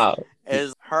 minutes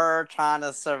is her trying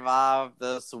to survive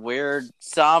this weird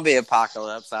zombie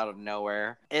apocalypse out of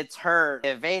nowhere. It's her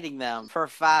evading them for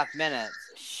 5 minutes.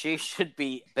 She should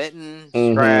be bitten,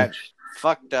 scratched,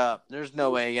 fucked up. There's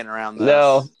no way getting around this.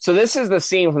 No. So this is the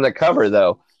scene from the cover,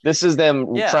 though. This is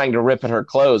them trying to rip at her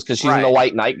clothes because she's in the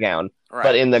white nightgown. Right.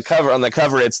 But on the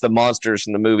cover, it's the monsters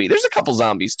from the movie. There's a couple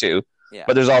zombies too. Yeah.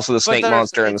 But there's also the snake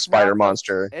monster and the spider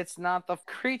monster. It's not the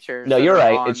creatures. No, you're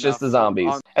right. It's just the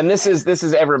zombies. And this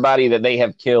is everybody that they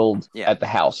have killed at the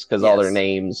house because all their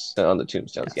names on the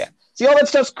tombstones. Yes. Yeah. See, all that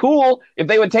stuff's cool if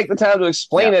they would take the time to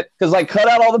explain it. Because, like, cut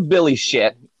out all the Billy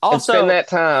shit. Also, and spend that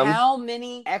time. How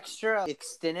many extra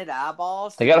extended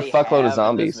eyeballs? They got a fuckload of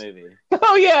zombies.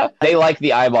 Oh yeah, they like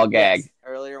the eyeball gag.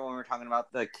 Earlier when we were talking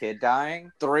about the kid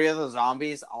dying, 3 of the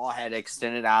zombies all had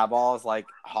extended eyeballs, like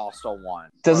Hostel 1.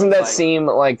 Doesn't that seem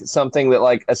like something that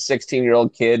like a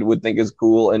 16-year-old kid would think is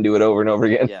cool and do it over and over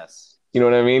again? Yes. You know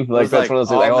what I mean? Like that's one of those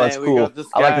things. Like, that's cool.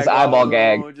 I like this eyeball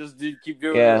gag. Just keep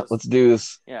doing this. Let's do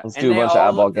this. Yeah. Let's do a bunch of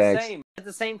eyeball gags. At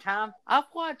the same time, I've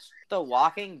watched The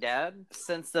Walking Dead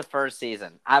since the first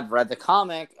season. I've read the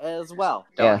comic as well.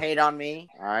 Don't hate on me.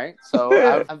 All right.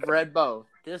 So I've read both.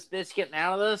 This bitch getting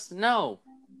out of this? No.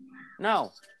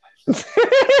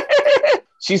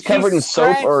 She's covered in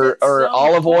soap or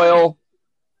olive oil.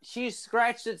 She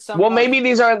scratched at some Well, point. maybe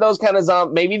these aren't those kind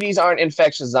of maybe these aren't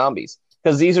infectious zombies,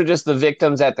 because these are just the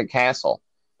victims at the castle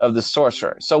of the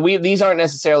sorcerer. So these aren't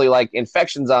necessarily like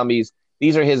infection zombies.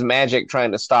 These are his magic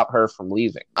trying to stop her from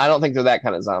leaving. I don't think they're that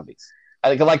kind of zombies. I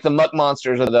think like the muck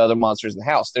monsters or the other monsters in the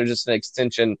house. They're just an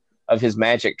extension of his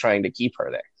magic trying to keep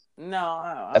her there.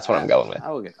 No, that's what I'm going with.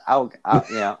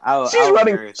 She's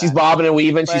running. She's bobbing and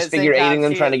weaving. She's figure eighting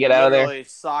them, trying to get out of there. Literally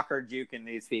soccer juking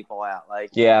these people out.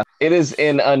 Yeah, it is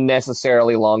an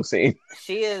unnecessarily long scene.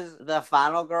 She is the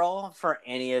final girl for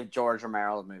any of George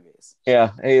Romero's movies.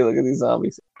 Yeah. Hey, look at these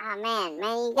zombies. Oh man,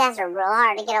 you guys are real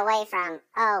hard to get away from.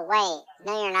 Oh wait,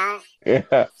 no, you're not.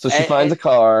 Yeah. So she finds a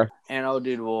car, and old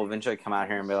dude will eventually come out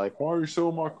here and be like, "Why are you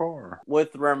selling my car?"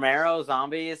 With Romero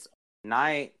zombies.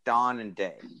 Night, dawn, and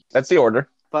day. That's the order.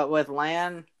 But with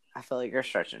Land, I feel like you're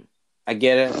stretching. I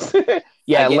get it.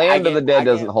 Land of the Dead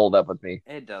doesn't hold up with me.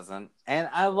 It doesn't. And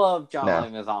I love John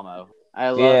Leguizamo. I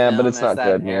love him but it's not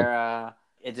good, era. Man.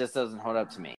 It just doesn't hold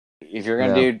up to me. If you're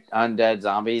going to do undead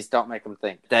zombies, don't make them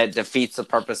think. That defeats the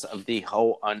purpose of the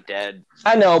whole undead.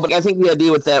 I know, but I think the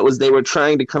idea with that was they were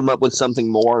trying to come up with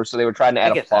something more, so they were trying to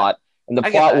add a plot. And the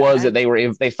plot was that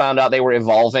they found out they were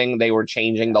evolving, they were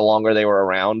changing the longer they were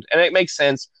around. And it makes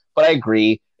sense, but I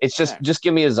agree. It's just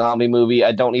give me a zombie movie.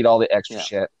 I don't need all the extra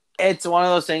shit. It's one of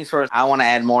those things where I want to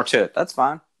add more to it. That's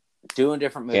fine. Do a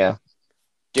different movie. Yeah.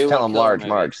 Tell them Large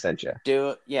Marge sent you.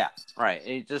 Do it. Yeah,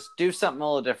 right. Just do something a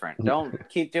little different. Don't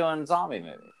keep doing zombie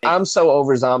movies. I'm so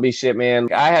over zombie shit, man.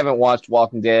 I haven't watched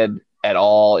Walking Dead at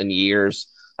all in years.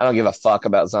 I don't give a fuck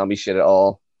about zombie shit at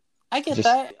all. I get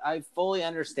that. I fully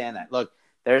understand that. Look,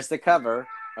 there's the cover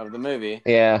of the movie.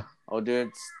 Yeah. Old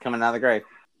dude's coming out of the grave.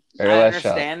 I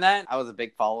understand that. I was a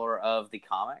big follower of the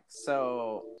comics,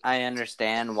 so I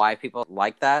understand why people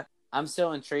like that. I'm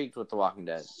still intrigued with The Walking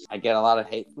Dead. I get a lot of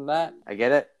hate from that. I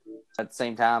get it. At the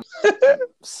same time,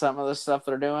 some of the stuff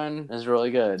they're doing is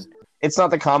really good. It's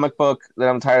not the comic book that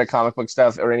I'm tired of comic book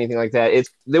stuff or anything like that.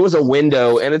 There was a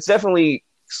window, and it's definitely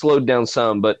slowed down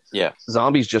some, but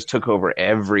zombies just took over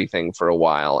everything for a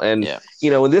while. And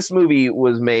when this movie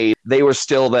was made, they were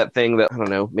still that thing that, I don't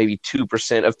know, maybe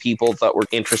 2% of people thought were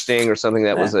interesting or something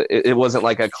that was it wasn't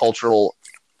like a cultural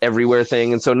everywhere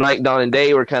thing. And so Night, Dawn, and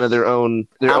Day were kind of their own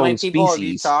species. How many people have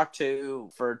you talked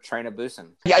to for Train to Busan?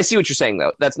 Yeah, I see what you're saying,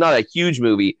 though. That's not a huge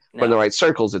movie, but in the right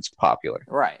circles, it's popular.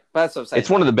 Right. But that's what I'm saying.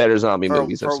 It's one of the better zombie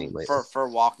movies I've seen lately. For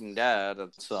Walking Dead,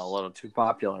 it's a little too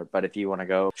popular. But if you want to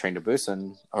go Train to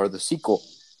Busan or the sequel,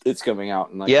 it's coming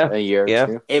out in a year or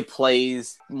two. It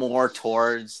plays more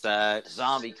towards that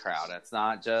zombie crowd. It's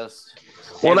not just...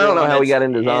 Well, I don't know how we got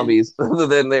into zombies other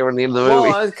than they were in the end of the movie.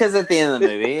 Well, because at the end of the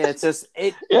movie, it's just...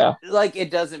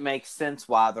 it doesn't make sense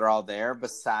why they're all there,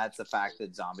 besides the fact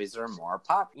that zombies are more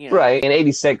popular. Right. In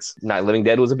 86, Night of the Living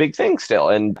Dead was a big thing still.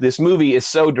 And this movie is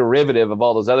so derivative of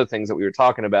all those other things that we were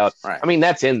talking about. Right. I mean,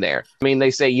 that's in there. I mean,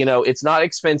 they say, it's not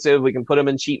expensive. We can put them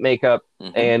in cheap makeup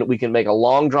and we can make a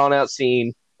long, drawn-out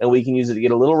scene. And we can use it to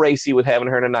get a little racy with having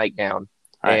her in a nightgown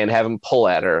and have him pull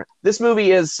at her. This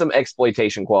movie has some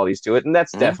exploitation qualities to it, and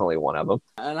that's definitely one of them.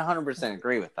 And 100%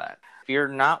 agree with that. If you're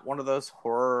not one of those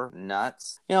horror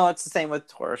nuts, it's the same with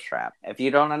Tourist Trap. If you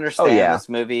don't understand this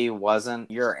movie wasn't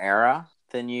your era,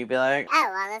 then you'd be like,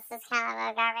 oh, well, this is kind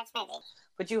of a garbage movie.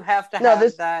 But you have to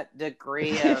have that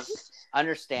degree of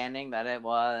understanding that it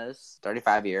was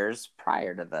 35 years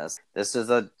prior to this. This is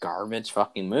a garbage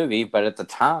fucking movie, but at the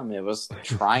time it was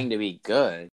trying to be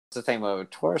good. It's the same way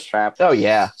with Tourist Trap. Oh,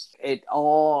 yeah. It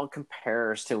all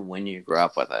compares to when you grew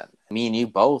up with it. Me and you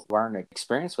both weren't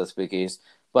experienced with Spookies,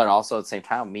 but also at the same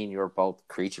time, me and you were both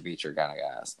creature feature kind of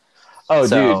guys. Oh,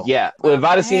 dude, yeah. Well, if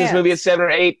I'd have seen this movie at 7 or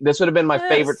 8, this would have been my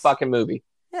favorite fucking movie.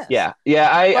 Yes. Yeah,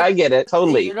 I get it.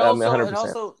 Totally. 100%. And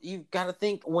also, you've got to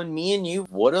think, when me and you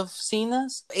would have seen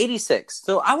this, 86.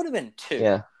 So I would have been 2.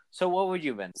 Yeah. So what would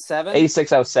you have been? 7?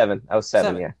 86, I was 7.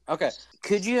 Yeah. Okay.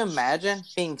 Could you imagine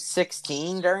being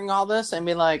 16 during all this and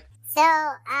be like... So,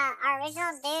 our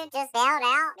original dude just bailed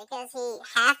out because he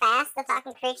half-assed the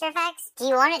fucking creature effects? Do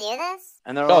you want to do this?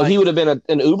 And like, he would have been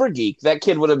an uber geek. That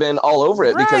kid would have been all over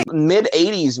it because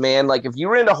mid-80s, man, like if you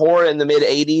were into horror in the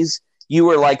mid-80s, you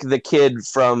were like the kid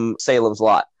from Salem's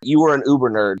Lot. You were an uber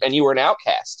nerd, and you were an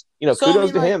outcast.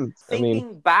 Kudos to him. I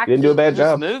mean, back he didn't do a bad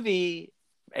job. Movie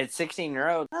at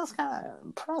 16-year-old, that was kind of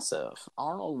impressive.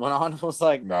 Arnold went on and was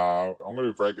like, "Nah, I'm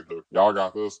gonna break it to y'all.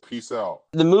 Got this. Peace out."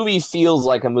 The movie feels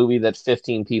like a movie that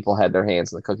 15 people had their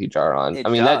hands in the cookie jar on.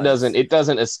 That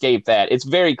doesn't escape that. It's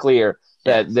very clear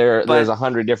that there's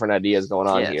 100 different ideas going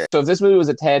on here. So if this movie was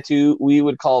a tattoo, we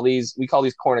call these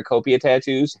cornucopia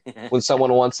tattoos. When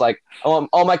someone wants like, oh,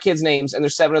 all my kids' names, and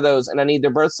there's 7 of those, and I need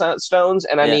their birthstones,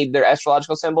 and I need their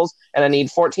astrological symbols, and I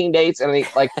need 14 dates, and I need,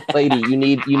 like, lady, you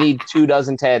need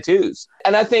 24 tattoos.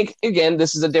 And I think, again,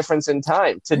 this is a difference in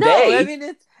time.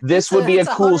 Today, this would be a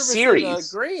cool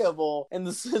series. Agreeable in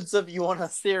the sense of you want a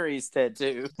series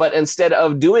tattoo. But instead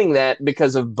of doing that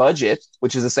because of budget,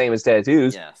 which is the same as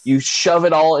tattoos, you shove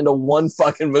it all into one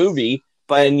fucking movie,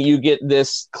 and you get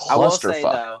this clusterfuck. I will say,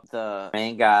 though, the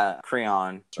main guy,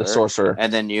 Creon, the sorcerer,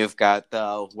 and then you've got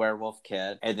the werewolf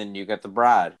kid, and then you got the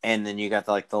bride, and then you got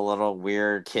the little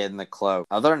weird kid in the cloak.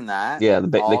 Other than that,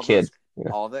 the kid.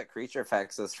 All that creature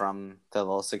effects is from the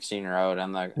little 16-year-old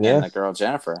and the girl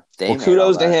Jennifer.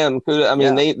 Kudos to him. I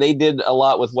mean, they did a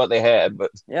lot with what they had, but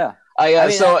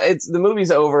it's the movie's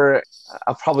over.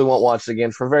 I probably won't watch it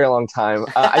again for a very long time.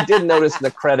 I did notice in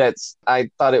the credits.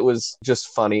 I thought it was just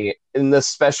funny. In the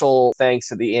special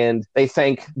thanks at the end, they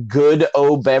thank Good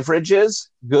O Beverages,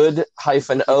 Good-O-Beverages,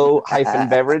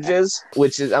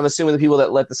 which is, I'm assuming, the people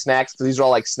that let the snacks, because these are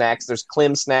all like snacks. There's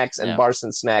Clem Snacks and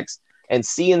Barson Snacks, and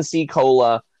C&C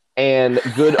Cola, and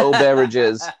Good O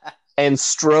Beverages, and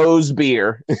Stroh's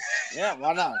Beer. Yeah,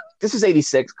 why not? This is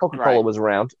 86. Coca-Cola was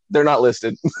around. They're not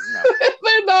listed. No.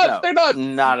 They're not.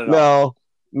 Not at all.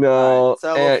 No.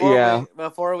 Right. So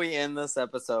before we end this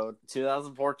episode,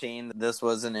 2014, this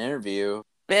was an interview.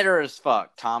 Bitter as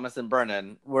fuck. Thomas and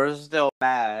Brennan were still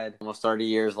mad almost 30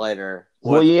 years later.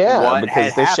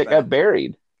 Because this shit got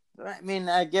buried. I mean,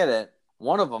 I get it.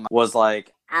 One of them was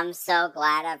like, I'm so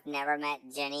glad I've never met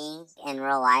Jenny in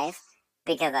real life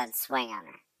because I'd swing on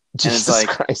her. Jesus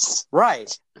Christ.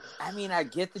 Right. I mean, I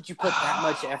get that you put that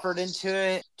much effort into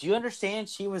it. Do you understand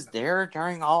she was there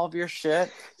during all of your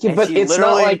shit? Yeah, but it's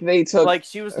not like they took... Like,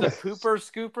 she was the pooper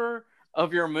scooper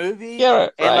of your movie. Yeah,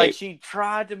 right. And, like, she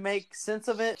tried to make sense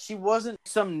of it. She wasn't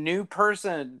some new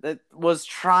person that was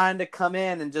trying to come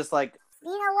in and just, like...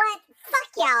 You know what?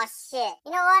 Fuck y'all shit.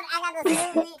 You know what? I got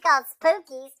this movie called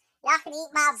Spookies. Y'all can eat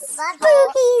my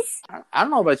butthole. I don't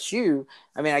know about you.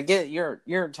 I mean, I get you're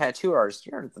a tattoo artist.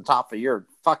 You're at the top of your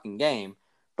fucking game.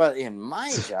 But in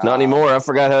my job... Not anymore. I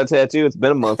forgot how to tattoo. It's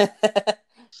been a month.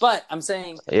 But I'm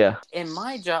saying, in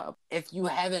my job, if you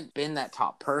haven't been that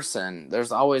top person,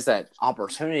 there's always that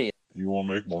opportunity. You want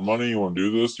to make more money? You want to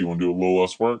do this? You want to do a little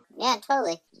less work? Yeah,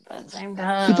 totally. But at the same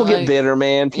time, people get bitter,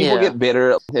 man. People get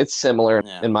bitter. It's similar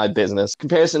in my business.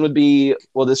 Comparison would be,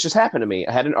 well, this just happened to me.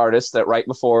 I had an artist that right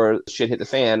before shit hit the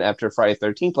fan after Friday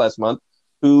 13th last month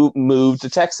who moved to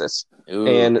Texas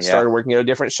and started working at a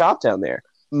different shop down there.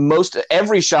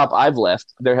 Every shop I've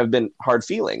left, there have been hard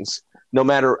feelings, no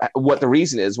matter what the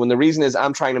reason is. When the reason is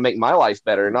I'm trying to make my life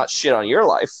better, not shit on your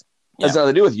life. It has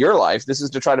nothing to do with your life. This is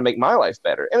to try to make my life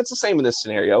better. And it's the same in this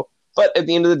scenario. But at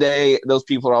the end of the day, those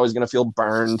people are always going to feel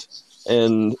burned.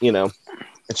 And,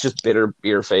 it's just bitter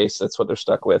beer face. That's what they're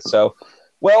stuck with. So,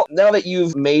 well, now that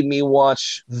you've made me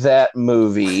watch that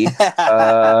movie.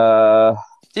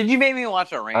 Did you make me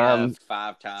watch Arena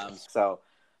 5 times? So,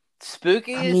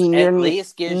 Spookies at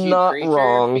least gives you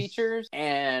creature features.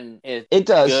 And it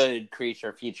does. Good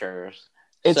creature features.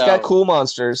 It's got cool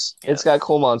monsters. Yes. It's got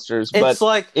cool monsters. But it's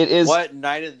like it is what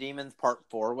Night of the Demons Part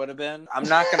 4 would have been. I'm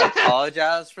not going to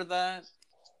apologize for that.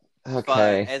 Okay.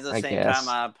 But at the same time,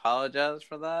 I apologize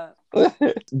for that.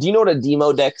 Do you know what a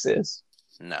Demodex is?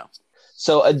 No.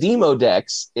 So a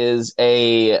Demodex is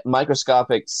a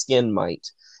microscopic skin mite.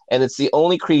 And it's the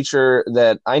only creature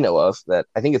that I know of, that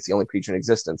I think it's the only creature in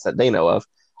existence that they know of,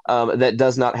 that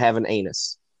does not have an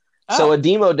anus. So a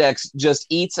Demodex just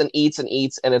eats and eats and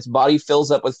eats, and its body fills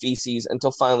up with feces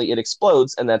until finally it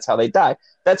explodes, and that's how they die.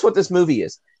 That's what this movie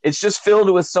is. It's just filled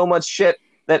with so much shit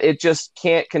that it just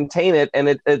can't contain it, and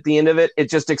at the end of it, it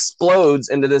just explodes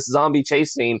into this zombie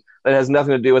chase scene that has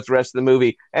nothing to do with the rest of the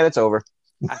movie, and it's over.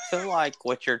 I feel like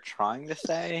what you're trying to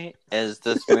say is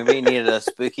this movie needed a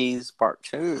Spookies Part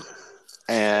 2.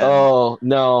 And... Oh,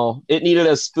 no. It needed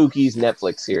a Spookies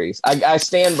Netflix series. I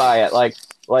stand by it. Like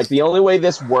the only way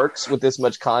this works with this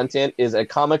much content is a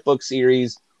comic book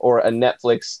series or a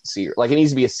Netflix series. Like, it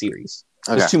needs to be a series.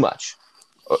 Okay. It's too much.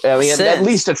 I mean, at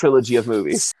least a trilogy of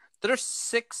movies. There's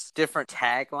 6 different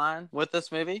taglines with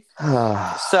this movie.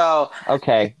 So,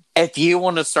 okay, if you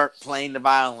want to start playing the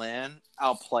violin,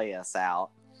 I'll play us out.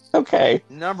 Okay.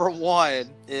 Number 1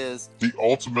 is the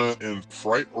ultimate in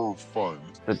fright or fun.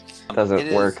 It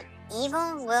doesn't work.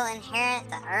 Evil will inherit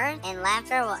the earth, and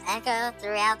laughter will echo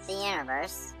throughout the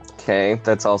universe. Okay,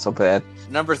 that's also bad.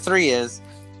 Number 3 is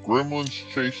gremlins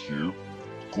chase you,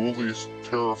 ghoulies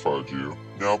terrified you,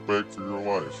 now beg for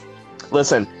your life.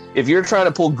 Listen, if you're trying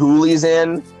to pull ghoulies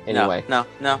in, anyway. No.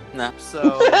 So,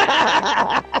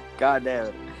 God damn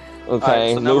it.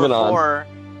 Okay, so moving on. Number 4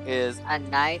 is A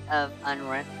night of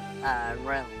unrental.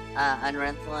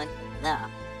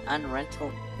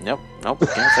 Nope, can't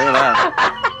say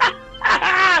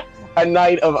that. A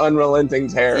night of unrelenting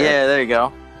terror. Yeah, there you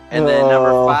go. And then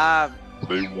number 5.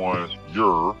 They want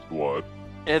your blood.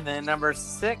 And then number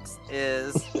 6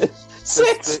 is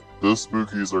 6. The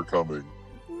Spookies are coming.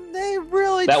 They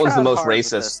really. That was the tried most hard with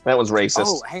racist. this. That was racist.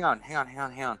 Oh, hang on.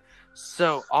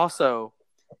 So also,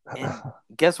 and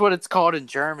guess what it's called in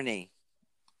Germany?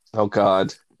 Oh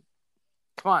God.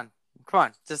 Come on.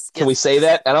 Just can we say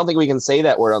that? I don't think we can say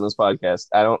that word on this podcast.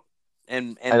 I don't.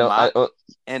 In my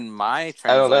I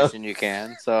don't know. translation, you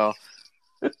can. So,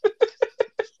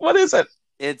 what is it?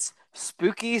 It's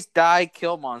Spookies Die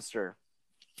Kill Monster.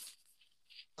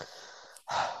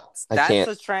 That's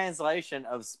the translation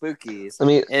of Spookies. Let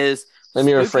me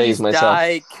rephrase myself.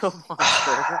 Die Kill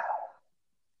Monster.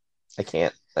 I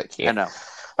can't. I know.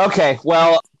 Okay,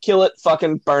 well, kill it,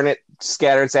 fucking burn it,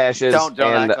 scatter its ashes. Don't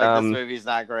act like this movie's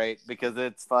not great, because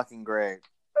it's fucking great.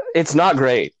 It's not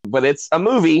great, but it's a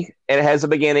movie, and it has a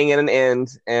beginning and an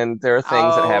end, and there are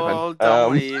things that happen. Oh,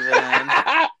 don't even.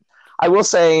 I will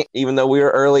say, even though we were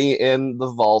early in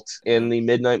the vault in the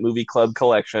Midnight Movie Club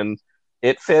collection,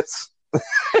 it fits.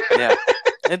 Yeah,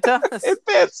 it does. It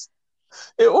fits.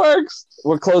 It works.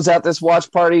 We'll close out this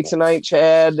watch party tonight,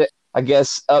 Chad. I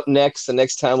guess up next, the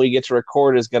next time we get to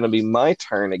record is going to be my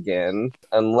turn again.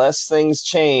 Unless things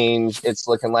change, it's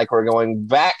looking like we're going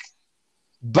back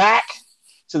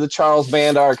to the Charles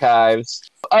Band archives.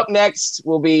 Up next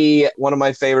will be one of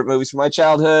my favorite movies from my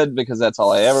childhood, because that's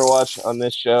all I ever watch on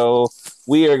this show.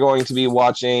 We are going to be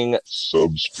watching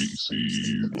Subspecies.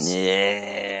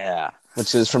 Yeah.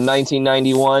 Which is from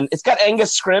 1991. It's got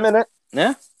Angus Scrimm in it.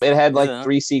 Yeah. It had like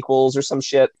 3 sequels or some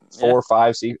shit. 4 or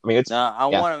 5 sequels. I mean, it's... No, I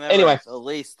want to remember anyway, at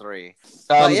least 3.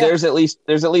 There's at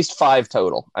least 5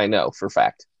 total. I know for a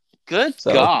fact. Good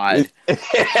God.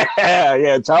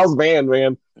 yeah, Charles Band,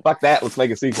 man. Fuck that. Let's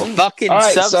make a sequel. Fucking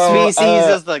right, Subspecies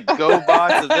is the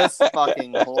go-box of this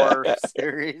fucking horror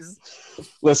series.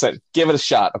 Listen, give it a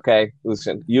shot, okay?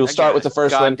 Listen, you'll start with the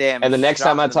first one, and the next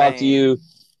time I talk to you,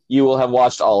 you will have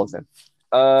watched all of them.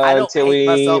 I don't hate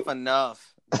myself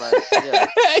enough, but yeah.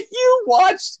 You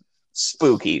watched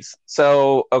Spookies,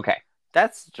 so okay.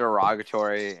 That's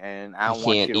derogatory, and I don't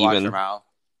want you to watch your mouth.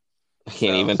 I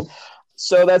can't even.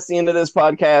 So that's the end of this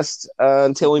podcast.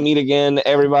 Until we meet again,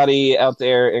 everybody out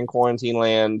there in quarantine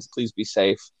land, please be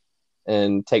safe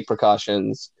and take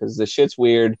precautions, because this shit's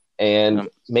weird and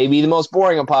maybe the most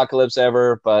boring apocalypse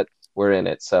ever, but we're in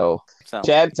it. So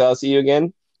Chad, I'll see you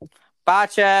again. Bye,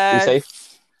 Chad. Be safe.